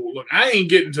know. Look, I ain't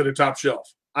getting to the top shelf.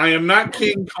 I am not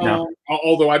King Kong,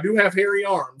 although I do have hairy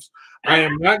arms. I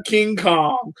am not King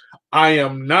Kong. I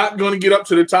am not going to get up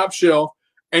to the top shelf.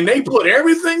 And they put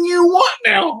everything you want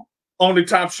now on the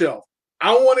top shelf.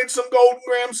 I wanted some Golden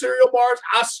Graham cereal bars.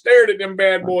 I stared at them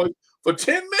bad boys for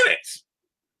 10 minutes.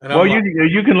 And well,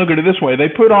 you can look at it this way. They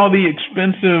put all the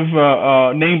expensive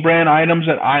name brand items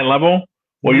at eye level.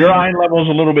 Well, your eye level is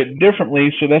a little bit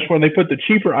differently, so that's where they put the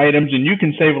cheaper items, and you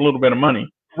can save a little bit of money.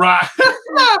 Right.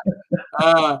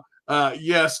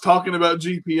 Yes, talking about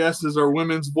GPSs or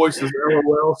women's voices.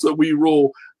 LOL, so we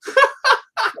rule.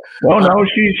 Well, no,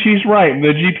 she's right.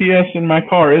 The GPS in my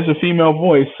car is a female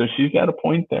voice, so she's got a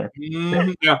point there.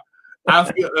 Yeah,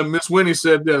 I feel. Miss Winnie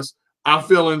said this. I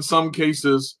feel in some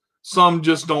cases, some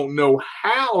just don't know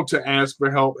how to ask for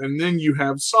help, and then you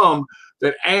have some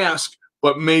that ask,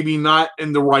 but maybe not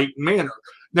in the right manner.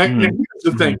 Now, here's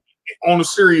the thing. On a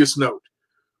serious note,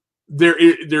 there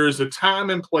is a time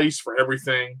and place for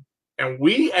everything, and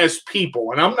we as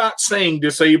people, and I'm not saying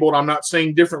disabled, I'm not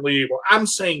saying differently able, I'm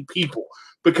saying people.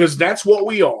 Because that's what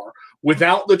we are,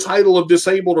 without the title of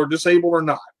disabled or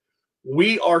not.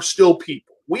 We are still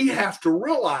people. We have to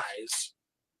realize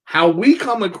how we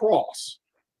come across.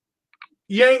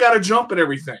 You ain't got to jump at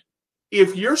everything.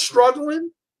 If you're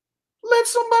struggling, let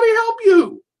somebody help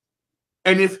you.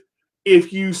 And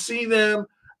if you see them,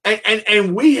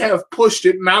 and we have pushed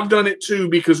it, and I've done it too,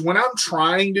 because when I'm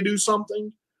trying to do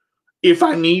something, if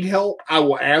I need help, I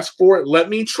will ask for it. Let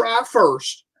me try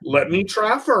first.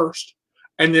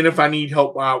 And then if I need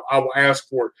help, I will ask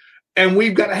for it. And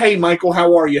we've got, hey, Michael,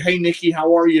 how are you? Hey, Nikki,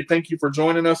 how are you? Thank you for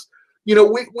joining us.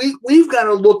 We've got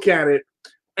to look at it,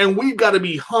 and we've got to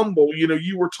be humble.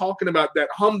 You were talking about that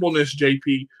humbleness,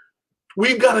 JP.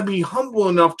 We've got to be humble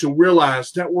enough to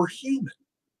realize that we're human,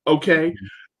 okay?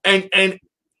 And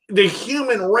the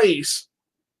human race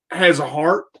has a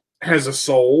heart, has a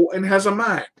soul, and has a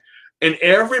mind. And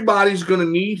everybody's going to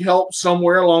need help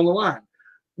somewhere along the line.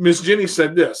 Miss Jenny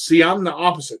said this. See, I'm the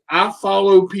opposite. I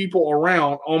follow people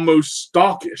around almost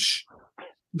stalkish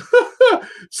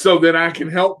so that I can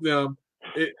help them.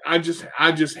 I just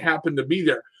happen to be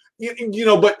there.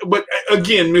 But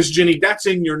again, Miss Jenny, that's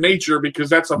in your nature,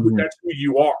 because that's who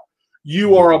you are.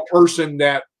 You are a person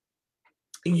that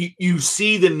you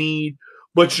see the need,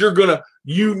 but you're gonna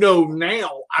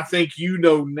now. I think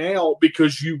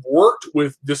because you've worked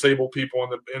with disabled people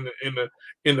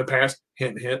in the past.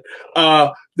 Hint, hint.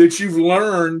 That you've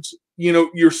learned,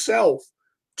 yourself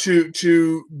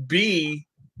to be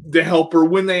the helper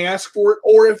when they ask for it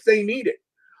or if they need it.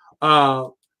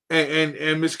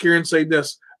 And Miss Karen said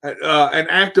this. an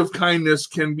act of kindness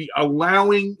can be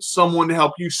allowing someone to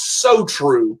help you. So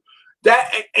true.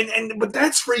 That but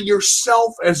that's for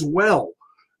yourself as well.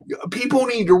 People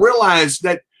need to realize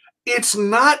that it's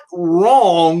not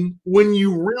wrong when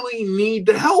you really need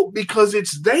the help because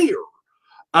it's there.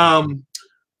 Oh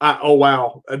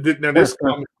wow! Now this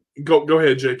go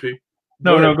ahead, JP.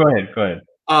 Go ahead.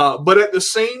 But at the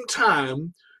same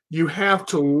time, you have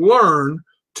to learn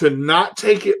to not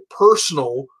take it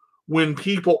personal when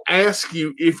people ask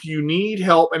you if you need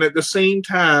help, and at the same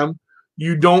time,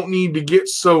 you don't need to get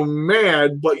so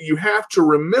mad. But you have to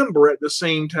remember at the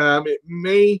same time, it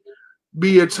may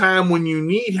be a time when you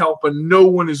need help and no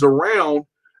one is around,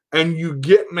 and you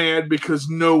get mad because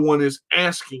no one is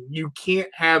asking. You can't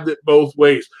have it both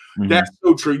ways. Mm-hmm. That's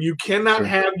so true. You cannot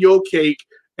have your cake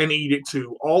and eat it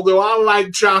too. Although I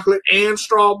like chocolate and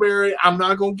strawberry, I'm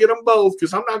not going to get them both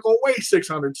because I'm not going to weigh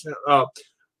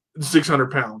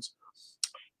 600 pounds.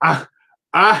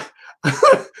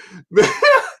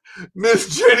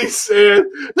 Miss Jenny said,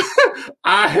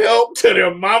 I help till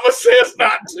their mama says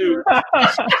not to.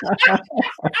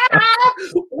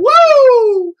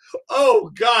 Woo!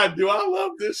 Oh God, do I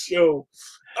love this show.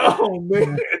 Oh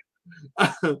man.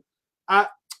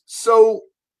 So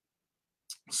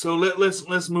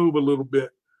let's move a little bit.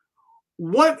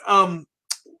 What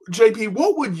JP,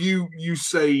 what would you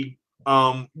say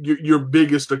your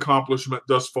biggest accomplishment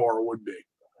thus far would be?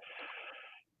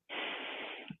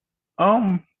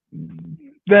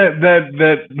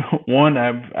 That one,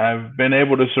 I've been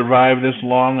able to survive this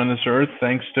long on this earth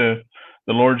thanks to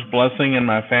the Lord's blessing and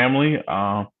my family.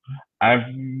 I've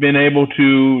been able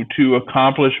to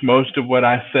accomplish most of what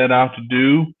I set out to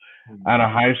do out of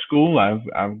high school.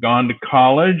 I've gone to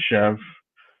college. I've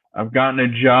gotten a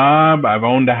job. I've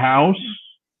owned a house.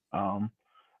 You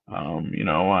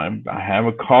know, I have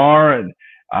a car and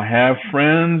I have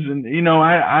friends, and you know,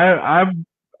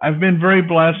 I've been very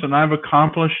blessed, and I've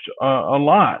accomplished a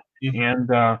lot.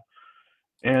 Mm-hmm.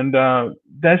 And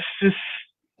that's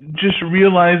just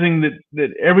realizing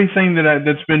that everything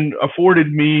that's been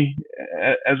afforded me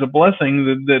as a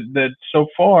blessing, that so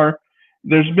far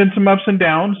there's been some ups and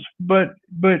downs, but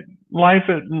life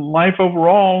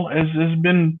overall has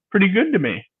been pretty good to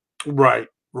me. Right.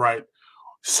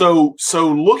 So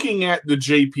looking at the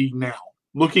JP now,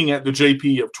 looking at the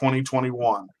JP of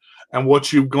 2021. And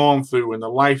what you've gone through and the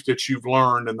life that you've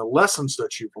learned and the lessons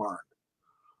that you've learned,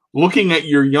 looking at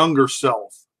your younger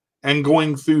self and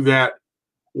going through that,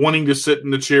 wanting to sit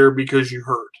in the chair because you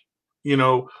hurt, you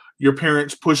know, your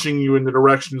parents pushing you in the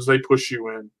directions they push you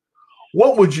in.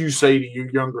 What would you say to your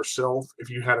younger self if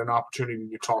you had an opportunity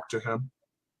to talk to him?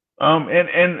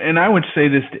 And I would say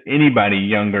this to anybody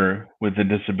younger with a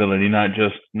disability, not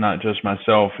just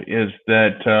myself, is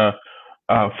that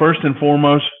first and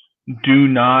foremost, do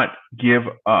not give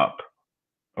up,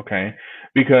 okay?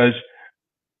 Because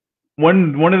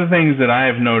one of the things that I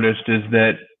have noticed is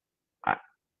that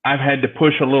I've had to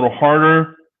push a little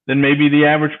harder than maybe the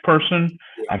average person.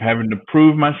 I've had to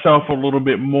prove myself a little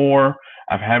bit more.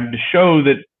 I've had to show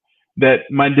that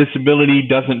my disability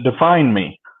doesn't define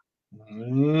me.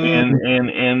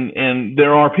 And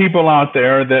there are people out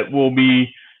there that will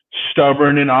be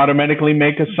stubborn and automatically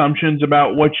make assumptions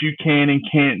about what you can and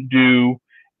can't do,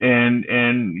 and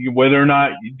whether or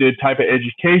not the type of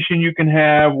education you can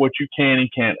have, what you can and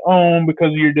can't own because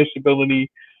of your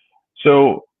disability.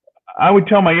 So I would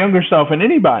tell my younger self, and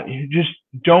anybody, just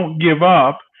don't give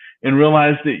up, and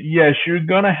realize that yes, you're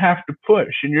going to have to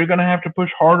push, and you're going to have to push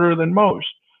harder than most.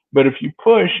 But if you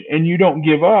push and you don't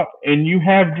give up and you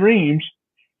have dreams,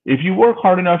 if you work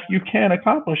hard enough, you can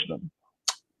accomplish them.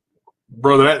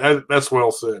 Brother, that's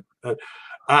well said.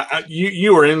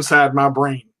 You are inside my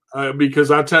brain.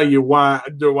 Because I tell you why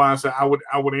I say I would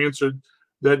answer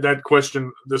that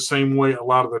question the same way a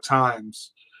lot of the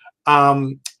times.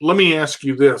 Let me ask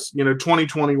you this. You know,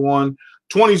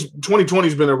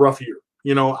 2020's been a rough year.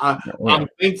 You know, I'm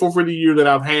thankful for the year that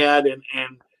I've had,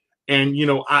 and you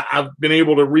know, I've been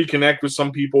able to reconnect with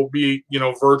some people, be you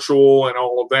know virtual and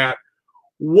all of that.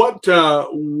 What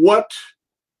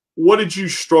did you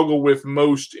struggle with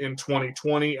most in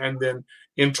 2020, and then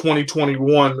in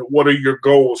 2021, what are your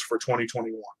goals for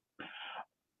 2021?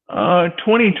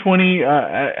 2020,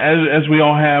 as we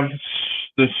all have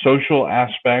the social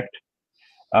aspect.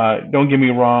 Don't get me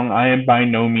wrong, I am by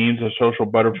no means a social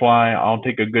butterfly. I'll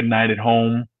take a good night at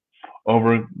home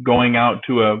over going out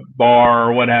to a bar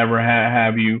or whatever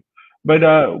have you. But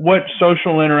what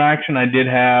social interaction I did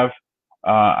have,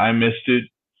 I missed it.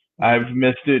 I've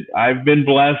missed it. I've been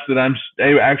blessed that I'm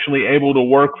actually able to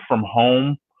work from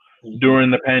home.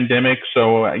 during the pandemic.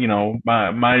 So, you know,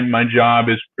 my job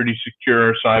is pretty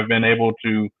secure. So I've been able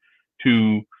to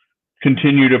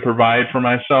continue to provide for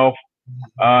myself.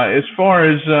 As far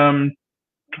as,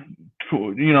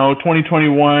 you know,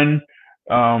 2021,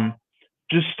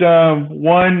 just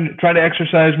one, try to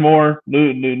exercise more,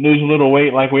 lose a little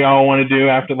weight like we all want to do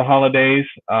after the holidays.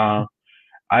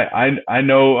 I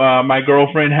know my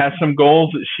girlfriend has some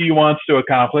goals that she wants to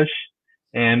accomplish,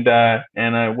 and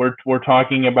we're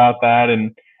talking about that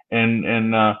and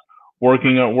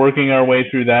working our way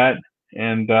through that,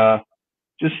 and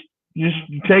just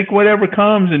take whatever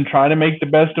comes and try to make the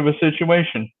best of a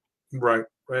situation. Right,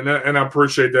 and I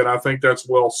appreciate that. I think that's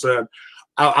well said.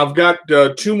 I've got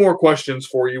 2 more questions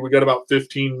for you. We got about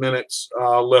 15 minutes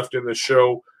left in the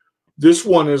show. This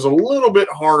one is a little bit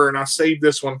harder, and I saved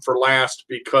this one for last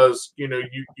because, you know,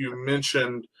 you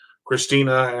mentioned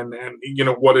Christina and you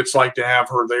know what it's like to have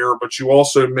her there, but you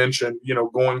also mentioned, you know,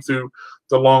 going through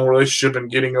the long relationship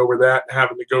and getting over that, and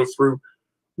having to go through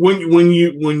when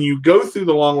you go through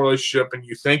the long relationship and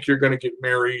you think you're going to get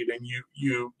married and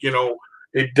you know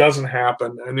it doesn't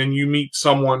happen, and then you meet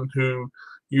someone who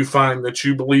you find that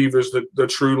you believe is the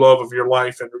true love of your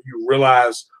life, and you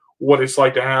realize what it's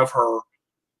like to have her.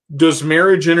 Does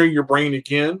marriage enter your brain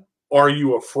again? Are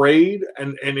you afraid?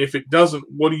 And if it doesn't,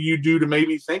 what do you do to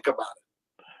maybe think about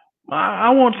it? I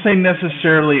won't say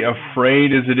necessarily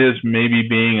afraid as it is maybe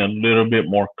being a little bit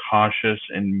more cautious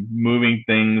and moving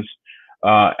things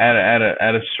at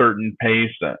a certain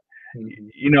pace.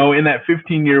 You know, in that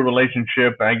 15-year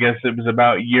relationship, I guess it was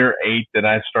about year 8 that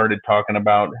I started talking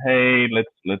about, hey,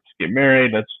 let's get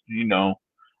married. Let's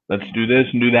do this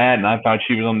and do that. And I thought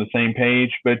she was on the same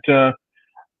page, but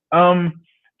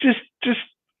just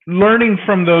learning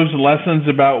from those lessons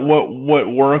about what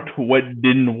worked, what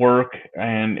didn't work,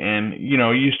 and you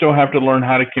know, you still have to learn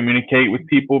how to communicate with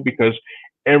people because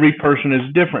every person is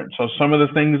different. So some of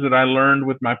the things that I learned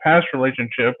with my past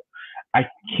relationship, I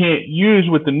can't use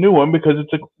with the new one because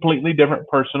it's a completely different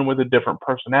person with a different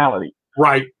personality.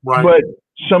 Right. But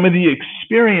some of the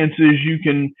experiences you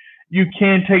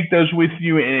can take those with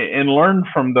you and learn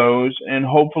from those, and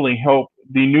hopefully help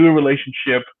the new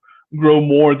relationship grow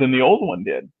more than the old one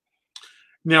did.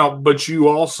 Now, but you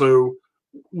also,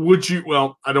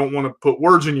 well, I don't want to put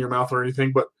words in your mouth or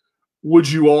anything, but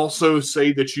would you also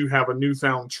say that you have a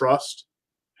newfound trust?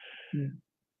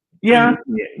 Yeah.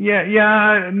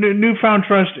 Newfound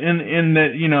trust in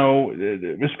that, you know,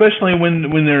 especially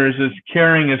when there is as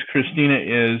caring as Christina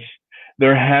is,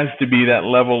 there has to be that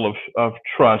level of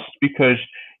trust, because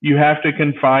you have to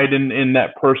confide in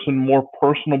that person more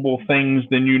personable things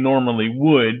than you normally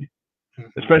would,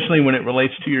 especially when it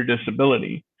relates to your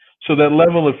disability. So that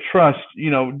level of trust, you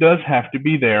know, does have to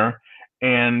be there.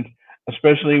 And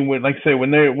especially when, like I say,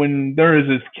 when there is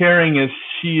as caring as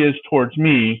she is towards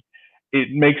me, it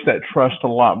makes that trust a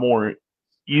lot more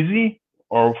easy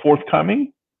or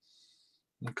forthcoming.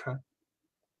 Okay.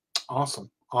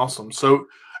 Awesome. So,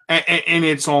 and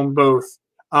it's on both.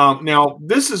 Now,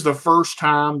 this is the first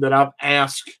time that I've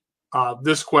asked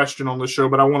this question on the show,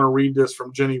 but I want to read this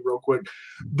from Jenny real quick.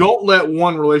 Don't let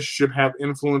one relationship have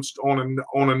influence on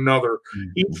another.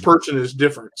 Each person is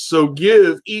different, so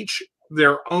give each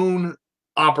their own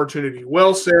opportunity.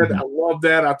 Well said. I love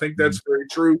that. I think that's very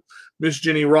true. Miss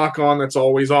Jenny, rock on. That's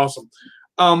always awesome.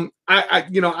 I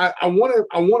want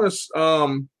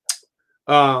to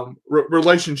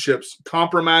relationships,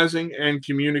 compromising and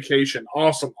communication.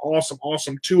 Awesome.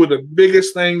 2 of the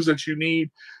biggest things that you need.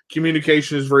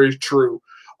 Communication is very true.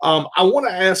 I want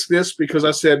to ask this because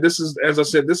this is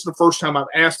the first time I've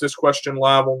asked this question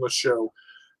live on the show.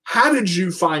 How did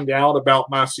you find out about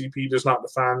My CP Does Not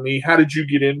Define Me? How did you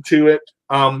get into it?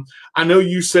 I know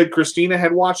you said Christina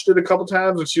had watched it a couple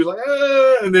times and she was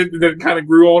like, and then it kind of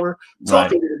grew on her.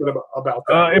 Talk a little bit about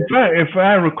that. If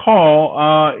I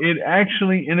recall, it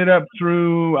actually ended up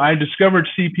through, I discovered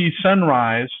CP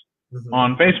Sunrise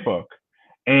on Facebook.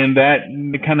 And that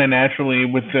kind of naturally,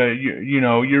 with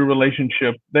your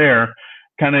relationship there,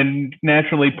 kind of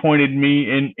naturally pointed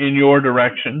me in your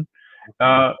direction.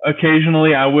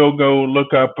 Occasionally, I will go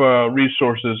look up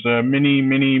resources. Many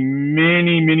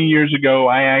years ago,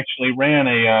 I actually ran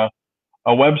a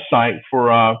website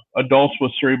for adults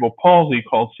with cerebral palsy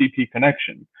called CP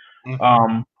Connection.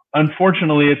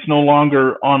 Unfortunately, it's no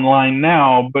longer online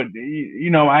now, but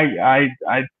you know, I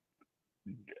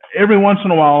every once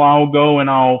in a while I'll go and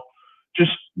I'll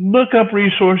just look up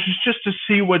resources just to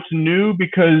see what's new,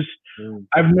 because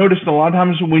I've noticed a lot of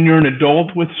times when you're an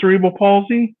adult with cerebral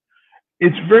palsy,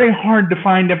 it's very hard to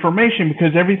find information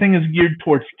because everything is geared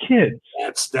towards kids.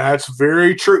 That's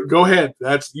very true. Go ahead.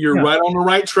 You're right on the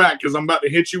right track because I'm about to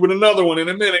hit you with another one in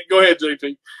a minute. Go ahead,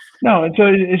 JP. No, and so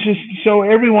it's just so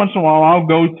every once in a while I'll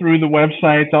go through the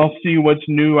websites, I'll see what's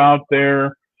new out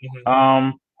there,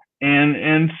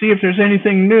 and see if there's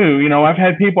anything new. You know, I've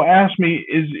had people ask me,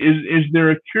 is there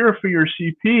a cure for your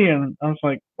CP? And I was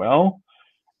like, well,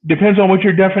 depends on what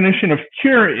your definition of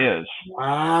cure is.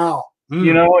 Wow.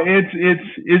 You know,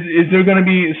 is there going to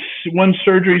be one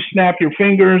surgery, snap your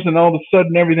fingers, and all of a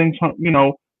sudden everything's, you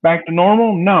know, back to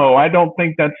normal? No, I don't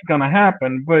think that's going to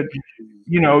happen. But,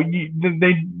 you know,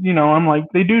 I'm like,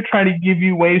 they do try to give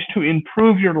you ways to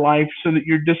improve your life so that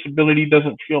your disability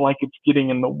doesn't feel like it's getting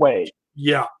in the way.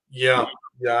 Yeah,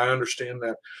 I understand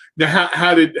that. Now,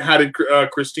 how did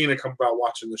Christina come about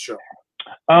watching the show?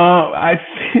 I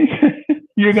think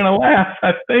you're gonna laugh.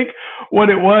 I think what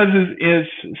it was is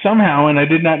somehow, and I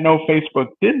did not know Facebook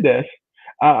did this.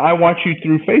 I watch you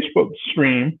through Facebook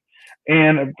stream,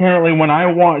 and apparently when I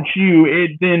watch you,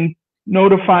 it then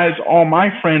notifies all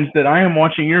my friends that I am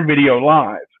watching your video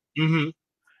live. Mm-hmm.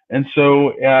 And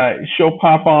so she'll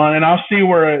pop on, and I'll see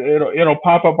where it'll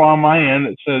pop up on my end.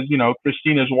 It says, you know,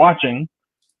 Christina's watching,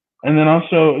 and then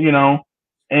also, you know,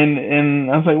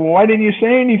 and I was like, well, why didn't you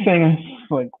say anything? I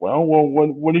was like, well,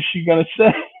 what is she gonna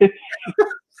say?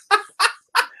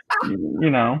 You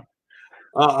know.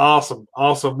 Awesome.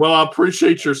 Well, I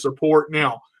appreciate your support.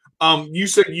 Now, you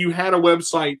said you had a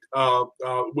website.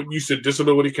 What you said,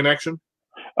 Disability Connection.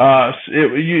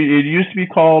 It used to be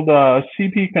called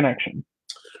CP Connection.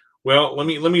 Well, let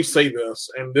me say this,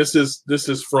 and this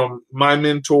is from my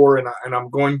mentor, and I'm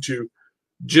going to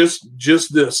just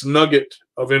this nugget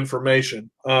of information.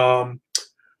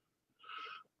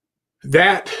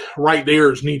 That right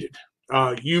there is needed.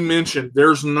 You mentioned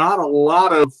there's not a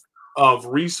lot of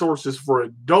resources for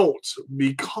adults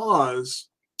because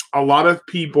a lot of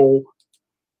people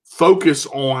focus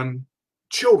on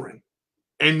children,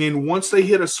 and then once they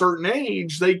hit a certain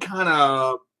age, they kind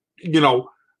of, you know,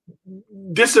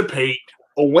 dissipate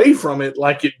away from it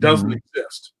like it doesn't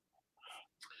exist.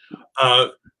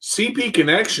 CP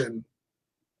Connection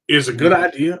is a good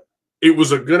idea. It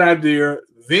was a good idea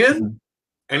then,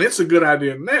 and it's a good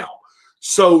idea now.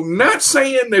 So not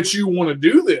saying that you want to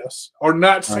do this or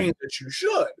not saying that you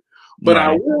should, but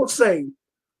I will say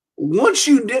once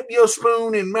you dip your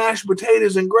spoon in mashed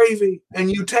potatoes and gravy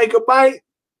and you take a bite,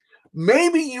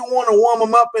 maybe you want to warm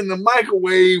them up in the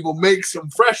microwave or make some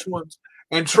fresh ones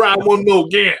and try one more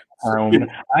again.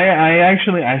 I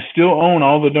still own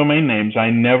all the domain names.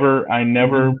 I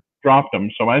never dropped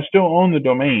them, so I still own the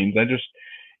domains.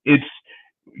 It's,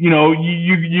 you know,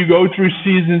 you go through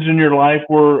seasons in your life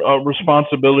where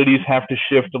responsibilities have to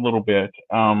shift a little bit.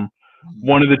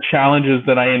 One of the challenges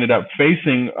that I ended up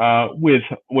facing with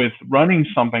running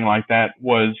something like that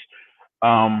was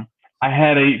I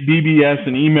had a BBS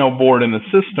and email board in the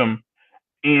system,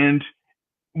 and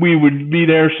we would be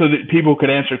there so that people could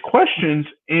answer questions.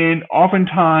 And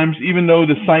oftentimes, even though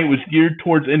the site was geared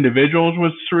towards individuals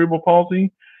with cerebral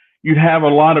palsy, you'd have a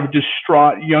lot of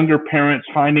distraught younger parents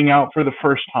finding out for the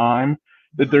first time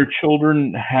that their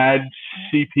children had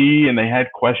CP and they had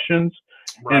questions.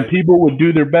 And people would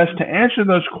do their best to answer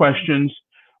those questions.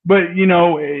 But, you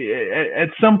know, at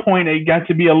some point it got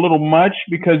to be a little much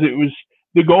because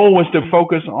the goal was to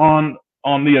focus on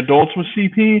the adults with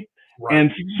CP.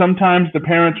 And sometimes the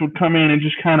parents would come in and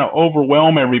just kind of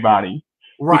overwhelm everybody.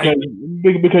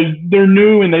 Because they're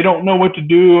new and they don't know what to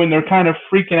do and they're kind of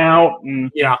freaking out.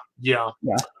 And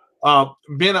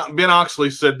Ben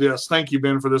Oxley said this. Thank you,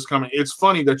 Ben, for this comment. It's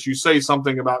funny that you say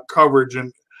something about coverage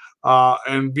and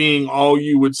being all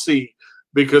you would see,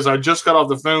 because I just got off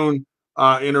the phone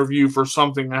interview for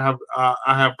something I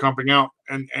have coming out,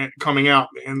 and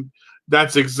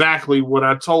that's exactly what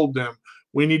I told them.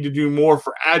 We need to do more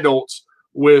for adults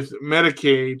with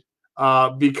Medicaid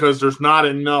because there's not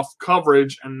enough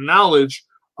coverage and knowledge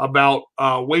about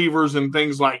waivers and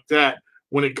things like that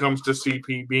when it comes to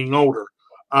CP being older.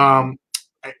 JP,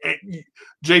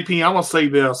 I'm gonna say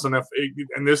this, and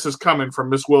this is coming from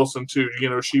Miss Wilson too. You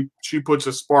know, she puts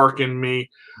a spark in me.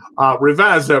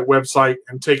 Revise that website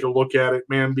and take a look at it,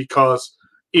 man, because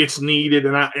it's needed.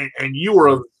 And you are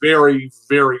a very,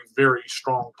 very, very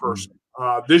strong person.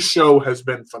 This show has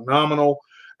been phenomenal,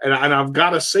 and I've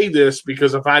got to say this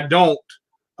because if I don't,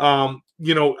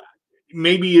 you know,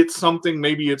 maybe it's something,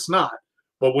 maybe it's not.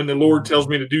 But when the Lord tells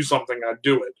me to do something, I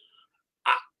do it.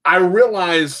 I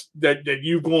realize that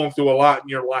you've gone through a lot in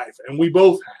your life, and we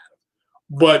both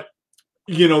have. But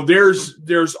you know,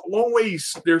 there's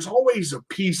always a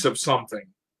piece of something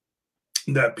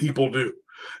that people do.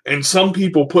 And some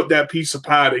people put that piece of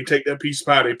pie, they take that piece of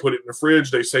pie, they put it in the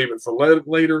fridge, they save it for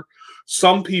later.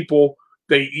 Some people,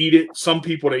 they eat it. Some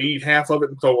people, they eat half of it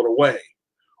and throw it away.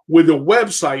 With a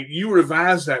website, you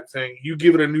revise that thing, you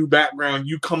give it a new background,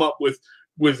 you come up with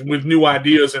new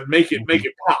ideas and make it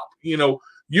pop. You know,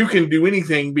 you can do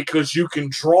anything because you can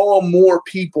draw more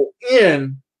people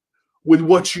in with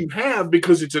what you have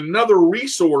because it's another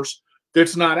resource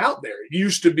that's not out there. It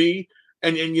used to be,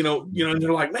 and you know, and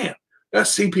they're like, man, that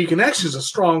CP Connection is a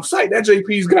strong site. That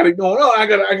JP's got it going. Oh, I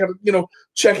gotta,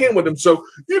 check in with them. So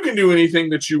you can do anything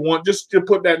that you want, just to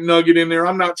put that nugget in there.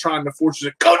 I'm not trying to force you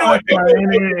to go do it.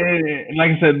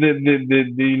 Like I said,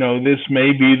 this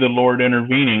may be the Lord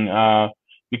intervening,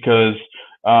 because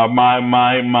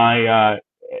my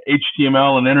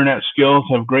HTML and internet skills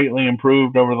have greatly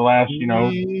improved over the last,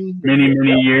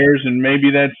 many years, and maybe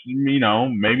that's,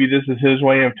 maybe this is His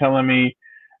way of telling me,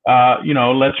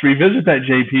 let's revisit that,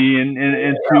 JP,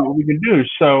 and see what we can do.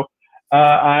 So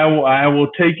I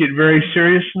will take it very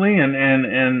seriously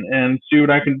and see what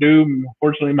I can do.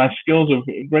 Fortunately, my skills have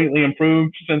greatly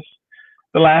improved since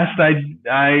the last I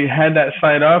had that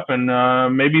site up, and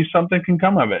maybe something can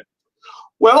come of it.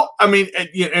 Well, I mean,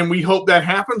 and we hope that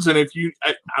happens. And if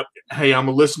hey, I'm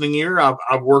a listening ear.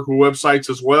 I've worked with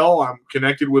websites as well. I'm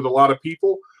connected with a lot of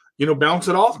people. Bounce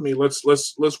it off me. Let's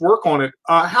work on it.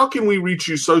 How can we reach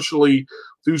you socially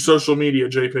through social media,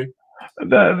 JP?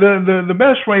 The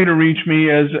best way to reach me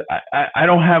is I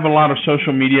don't have a lot of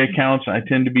social media accounts. I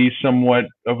tend to be somewhat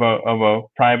of a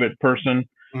private person,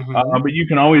 but you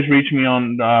can always reach me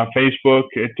on Facebook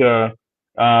at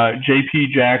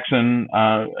JP Jackson.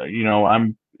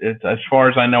 As far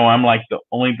as I know, I'm like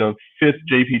only the 5th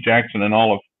JP Jackson in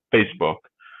all of Facebook.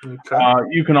 Okay.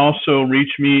 You can also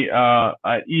reach me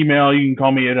at email. You can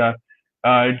call me at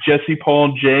Jesse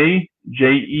Paul J,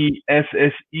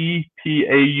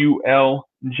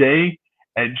 JESSEPAULJ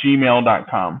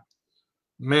 @gmail.com.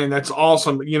 Man, that's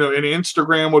awesome. And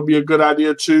Instagram would be a good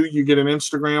idea too. You get an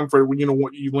Instagram for what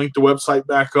you link the website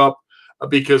back up,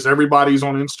 because everybody's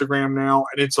on Instagram now,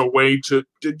 and it's a way to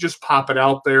just pop it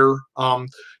out there.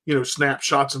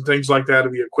 Snapshots and things like that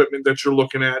of the equipment that you're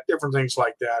looking at, different things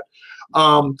like that.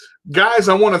 Guys,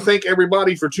 I want to thank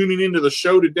everybody for tuning into the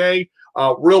show today.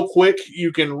 Real quick,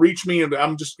 you can reach me, and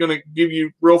I'm just going to give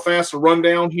you real fast a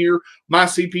rundown here. My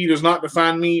CP does not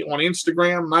define me on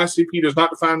Instagram. My CP does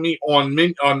not define me on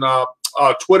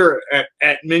Twitter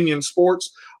at Minion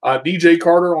Sports. DJ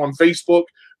Carter on Facebook,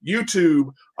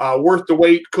 YouTube, Worth the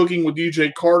Wait, Cooking with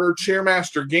DJ Carter,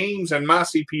 Chairmaster Games, and My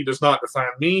CP does not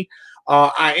define me.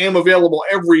 I am available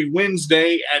every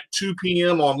Wednesday at 2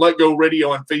 p.m. on Let Go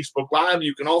Radio and Facebook Live.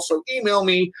 You can also email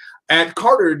me at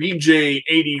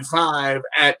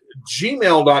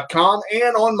carterdj85@gmail.com.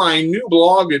 And on my new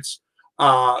blog, it's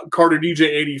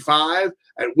carterdj85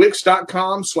 at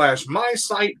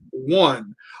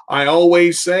wix.com/mysite1. I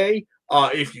always say,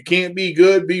 if you can't be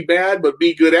good, be bad, but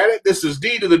be good at it. This is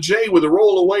D to the J with a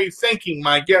roll away, thanking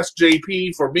my guest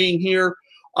JP for being here.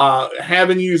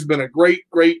 Having you has been a great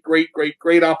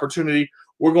opportunity.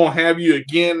 We're going to have you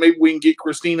again. Maybe we can get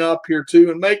Christina up here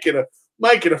too and make it a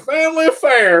family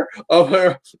affair of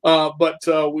her. But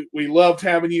we loved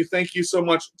having you. Thank you so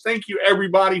much. Thank you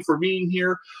everybody for being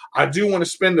here. I do want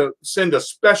to send a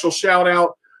special shout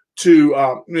out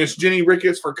to Miss Jenny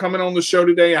Ricketts for coming on the show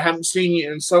today. I haven't seen you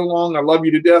in so long. I love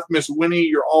you to death. Miss Winnie,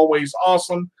 you're always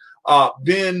awesome.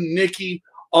 Ben, Nikki,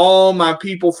 all my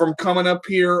people from coming up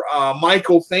here.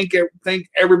 Michael, thank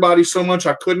everybody so much.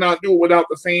 I could not do it without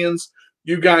the fans.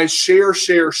 You guys share.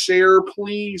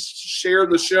 Please share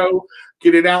the show.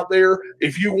 Get it out there.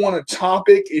 If you want a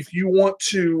topic, if you want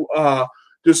to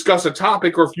discuss a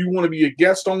topic, or if you want to be a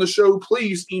guest on the show,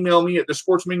 please email me at the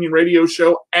Sports Minion Radio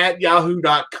Show at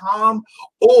yahoo.com,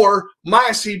 or my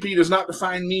CP does not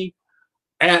define me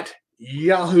at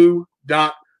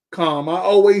yahoo.com. I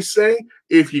always say,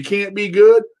 if you can't be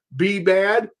good, be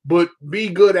bad, but be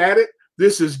good at it.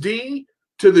 This is D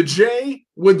to the J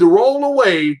with the roll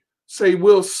away. Say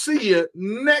we'll see you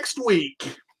next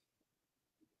week.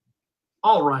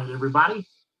 All right, everybody.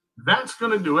 That's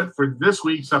going to do it for this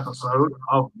week's episode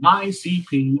of My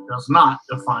CP Does Not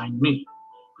Define Me.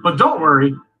 But don't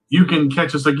worry, you can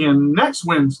catch us again next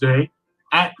Wednesday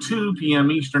at 2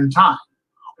 p.m. Eastern Time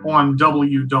on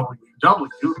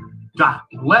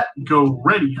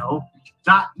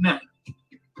www.letgoradio.net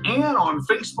and on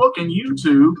Facebook and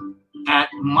YouTube at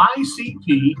My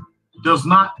CP Does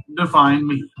Not Define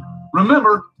Me.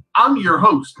 Remember, I'm your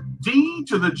host, D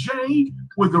to the J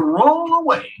with the roll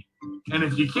away. And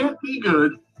if you can't be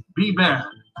good, be bad,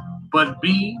 but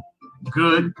be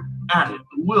good at it.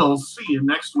 We'll see you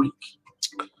next week.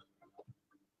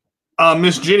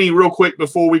 Miss Jenny, real quick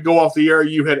before we go off the air,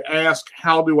 you had asked,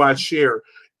 how do I share?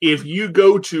 If you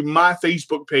go to my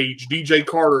Facebook page, DJ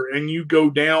Carter, and you go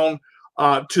down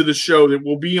to the show that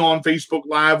will be on Facebook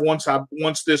Live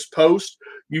once this post,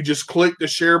 you just click the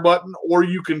share button, or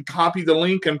you can copy the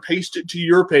link and paste it to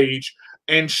your page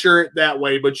and share it that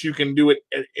way. But you can do it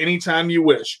at any time you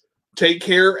wish. Take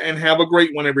care and have a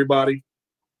great one, everybody.